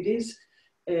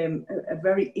a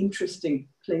very interesting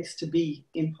place to be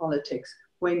in politics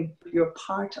when you're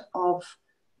part of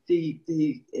the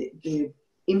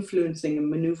influencing and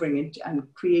maneuvering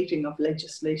and creating of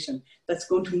legislation that's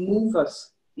going to move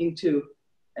us into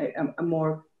a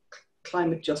more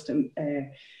climate just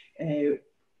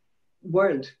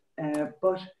world.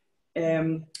 But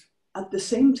at the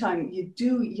same time,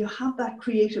 you have that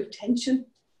creative tension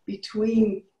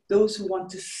between those who want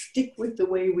to stick with the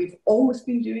way we've always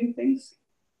been doing things,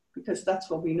 because that's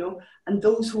what we know, and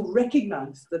those who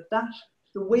recognize that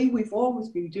the way we've always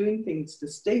been doing things, the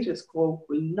status quo,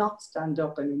 will not stand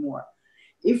up anymore.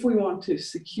 If we want to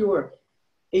secure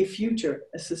a future,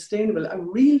 a sustainable, a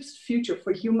real future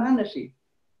for humanity,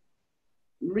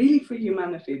 really for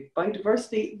humanity,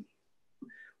 biodiversity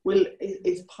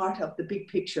is part of the big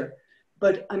picture.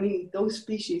 But I mean, those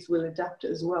species will adapt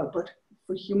as well. But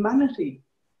for humanity,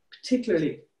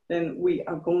 particularly, then we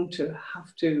are going to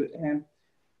have to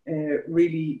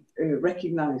really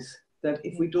recognize that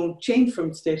if we don't change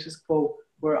from status quo,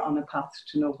 we're on a path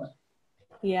to nowhere.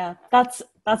 Yeah, that's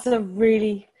a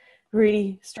really,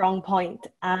 really strong point.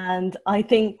 And I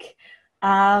think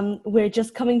we're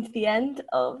just coming to the end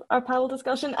of our panel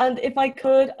discussion. And if I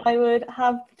could, I would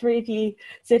have the three of you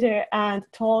sit here and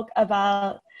talk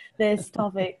about this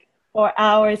topic for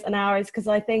hours and hours, because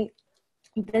I think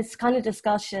this kind of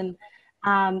discussion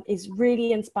is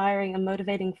really inspiring and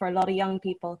motivating for a lot of young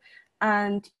people.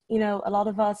 And, you know, a lot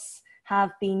of us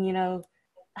have been, you know,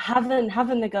 having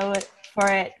to go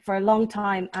for it for a long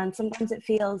time. And sometimes it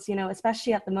feels, you know,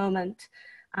 especially at the moment,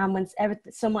 when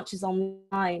so much is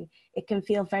online, it can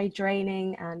feel very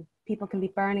draining and people can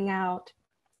be burning out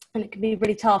and it can be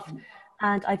really tough.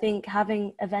 And I think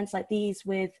having events like these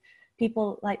with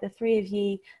people like the three of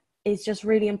you is just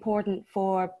really important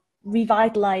for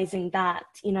revitalizing that,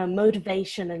 you know,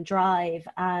 motivation and drive.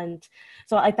 And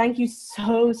so I thank you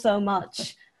so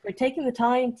much for taking the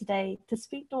time today to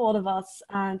speak to all of us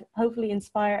and hopefully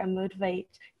inspire and motivate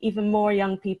even more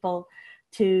young people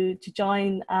to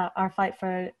join our fight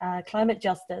for climate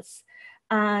justice.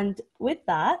 And with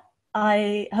that,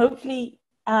 I hopefully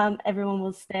everyone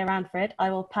will stay around for it. I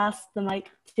will pass the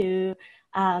mic to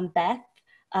Beth,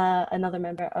 another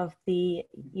member of the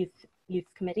Youth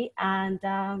Committee, and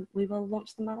we will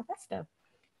launch the manifesto.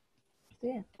 So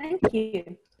yeah, thank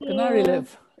you. Good night,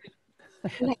 Liv.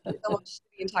 Thank you so much to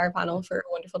the entire panel for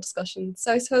a wonderful discussion.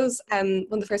 So I suppose one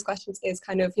of the first questions is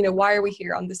kind of, you know, why are we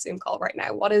here on this Zoom call right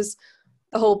now? What is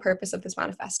the whole purpose of this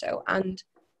manifesto? And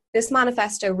this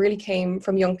manifesto really came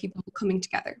from young people coming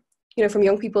together, you know, from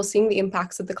young people seeing the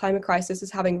impacts that the climate crisis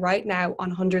is having right now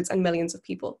on hundreds and millions of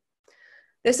people.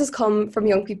 This has come from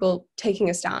young people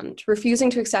taking a stand, refusing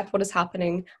to accept what is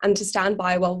happening and to stand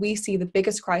by while we see the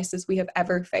biggest crisis we have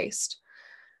ever faced.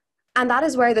 And that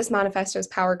is where this manifesto's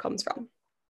power comes from.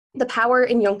 The power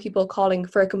in young people calling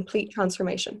for a complete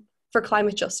transformation, for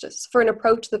climate justice, for an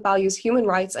approach that values human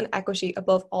rights and equity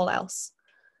above all else.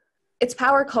 Its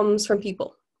power comes from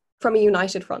people, from a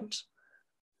united front.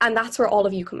 And that's where all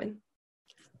of you come in.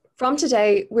 From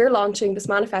today, we're launching this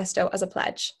manifesto as a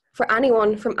pledge for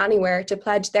anyone from anywhere to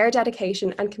pledge their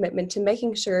dedication and commitment to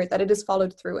making sure that it is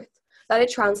followed through with, that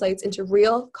it translates into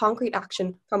real, concrete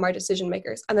action from our decision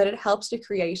makers, and that it helps to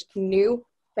create a new,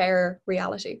 fairer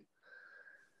reality.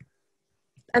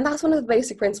 And that's one of the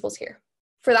basic principles here.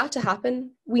 For that to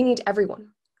happen, we need everyone.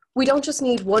 We don't just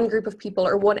need one group of people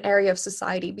or one area of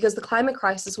society, because the climate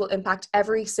crisis will impact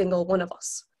every single one of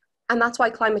us. And that's why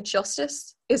climate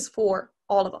justice is for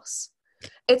all of us.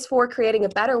 It's for creating a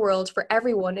better world for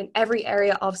everyone in every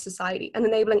area of society and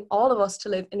enabling all of us to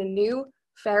live in a new,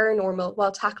 fairer normal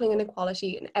while tackling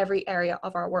inequality in every area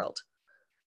of our world.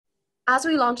 As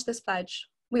we launch this pledge,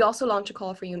 we also launch a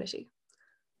call for unity.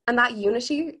 And that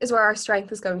unity is where our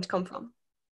strength is going to come from.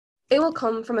 It will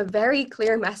come from a very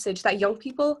clear message that young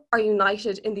people are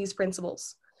united in these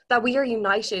principles, that we are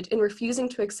united in refusing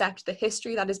to accept the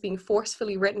history that is being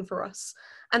forcefully written for us,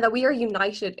 and that we are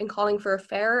united in calling for a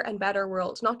fairer and better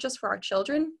world, not just for our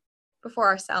children, but for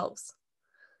ourselves.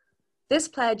 This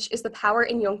pledge is the power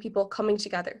in young people coming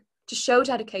together to show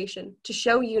dedication, to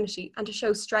show unity, and to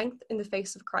show strength in the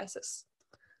face of crisis.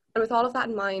 And with all of that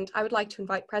in mind, I would like to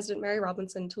invite President Mary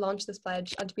Robinson to launch this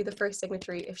pledge and to be the first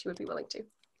signatory if she would be willing to.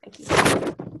 Thank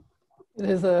you. It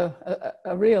is a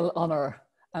real honor,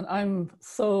 and I'm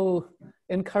so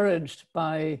encouraged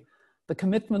by the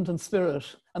commitment and spirit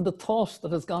and the thought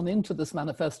that has gone into this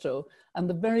manifesto, and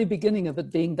the very beginning of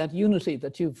it being that unity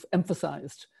that you've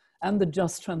emphasized, and the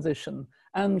just transition,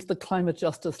 and the climate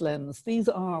justice lens. These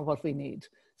are what we need.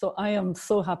 So I am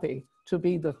so happy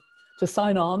to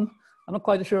sign on. I'm not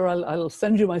quite sure I'll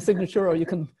send you my signature, or you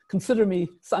can consider me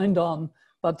signed on,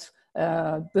 but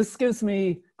this gives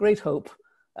me great hope.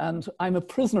 And I'm a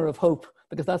prisoner of hope,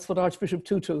 because that's what Archbishop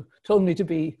Tutu told me to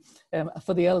be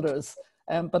for the elders.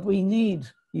 But we need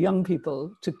young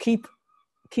people to keep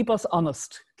us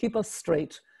honest, keep us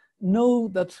straight. Know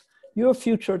that your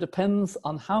future depends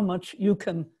on how much you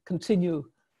can continue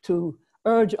to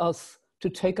urge us to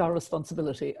take our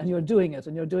responsibility. And you're doing it,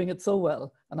 and you're doing it so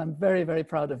well. And I'm very, very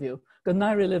proud of you.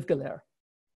 Ganairi Liv Galer.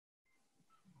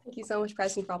 Thank you so much,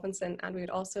 President Robinson, and we would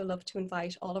also love to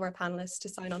invite all of our panelists to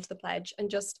sign on to the pledge. And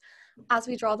just as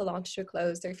we draw the launch to a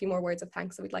close, there are a few more words of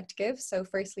thanks that we'd like to give. So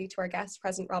firstly, to our guests,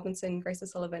 President Robinson, Grace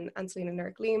O'Sullivan, and Selena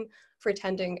Nurek-Leem, for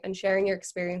attending and sharing your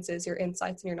experiences, your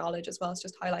insights, and your knowledge, as well as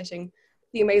just highlighting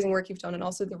the amazing work you've done and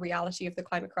also the reality of the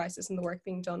climate crisis and the work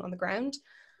being done on the ground.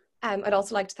 I'd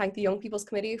also like to thank the Young People's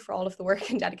Committee for all of the work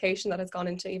and dedication that has gone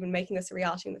into even making this a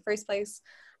reality in the first place.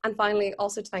 And finally,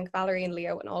 also to thank Valerie and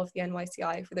Leo and all of the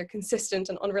NYCI for their consistent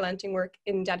and unrelenting work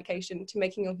in dedication to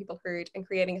making young people heard and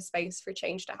creating a space for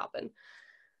change to happen.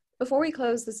 Before we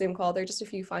close the Zoom call, there are just a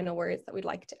few final words that we'd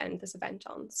like to end this event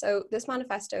on. So this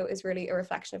manifesto is really a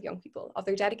reflection of young people, of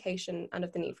their dedication and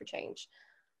of the need for change.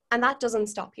 And that doesn't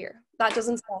stop here. That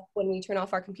doesn't stop when we turn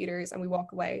off our computers and we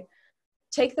walk away.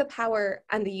 Take the power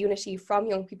and the unity from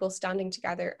young people standing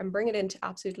together and bring it into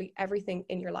absolutely everything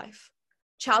in your life.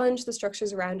 Challenge the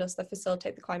structures around us that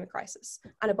facilitate the climate crisis.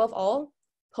 And above all,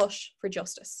 push for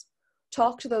justice.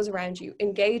 Talk to those around you,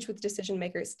 engage with decision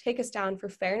makers, take a stand for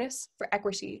fairness, for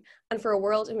equity, and for a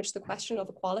world in which the question of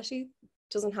equality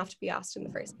doesn't have to be asked in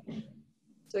the first place.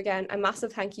 So again, a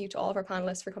massive thank you to all of our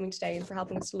panelists for coming today and for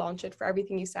helping us to launch it, for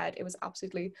everything you said. It was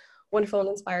absolutely wonderful and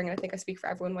inspiring. And I think I speak for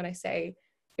everyone when I say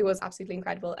it was absolutely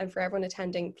incredible. And for everyone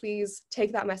attending, please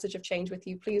take that message of change with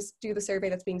you. Please do the survey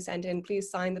that's being sent in. Please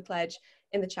sign the pledge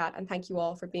in the chat. And thank you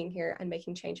all for being here and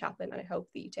making change happen. And I hope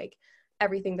that you take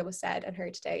everything that was said and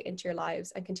heard today into your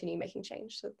lives and continue making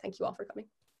change. So thank you all for coming.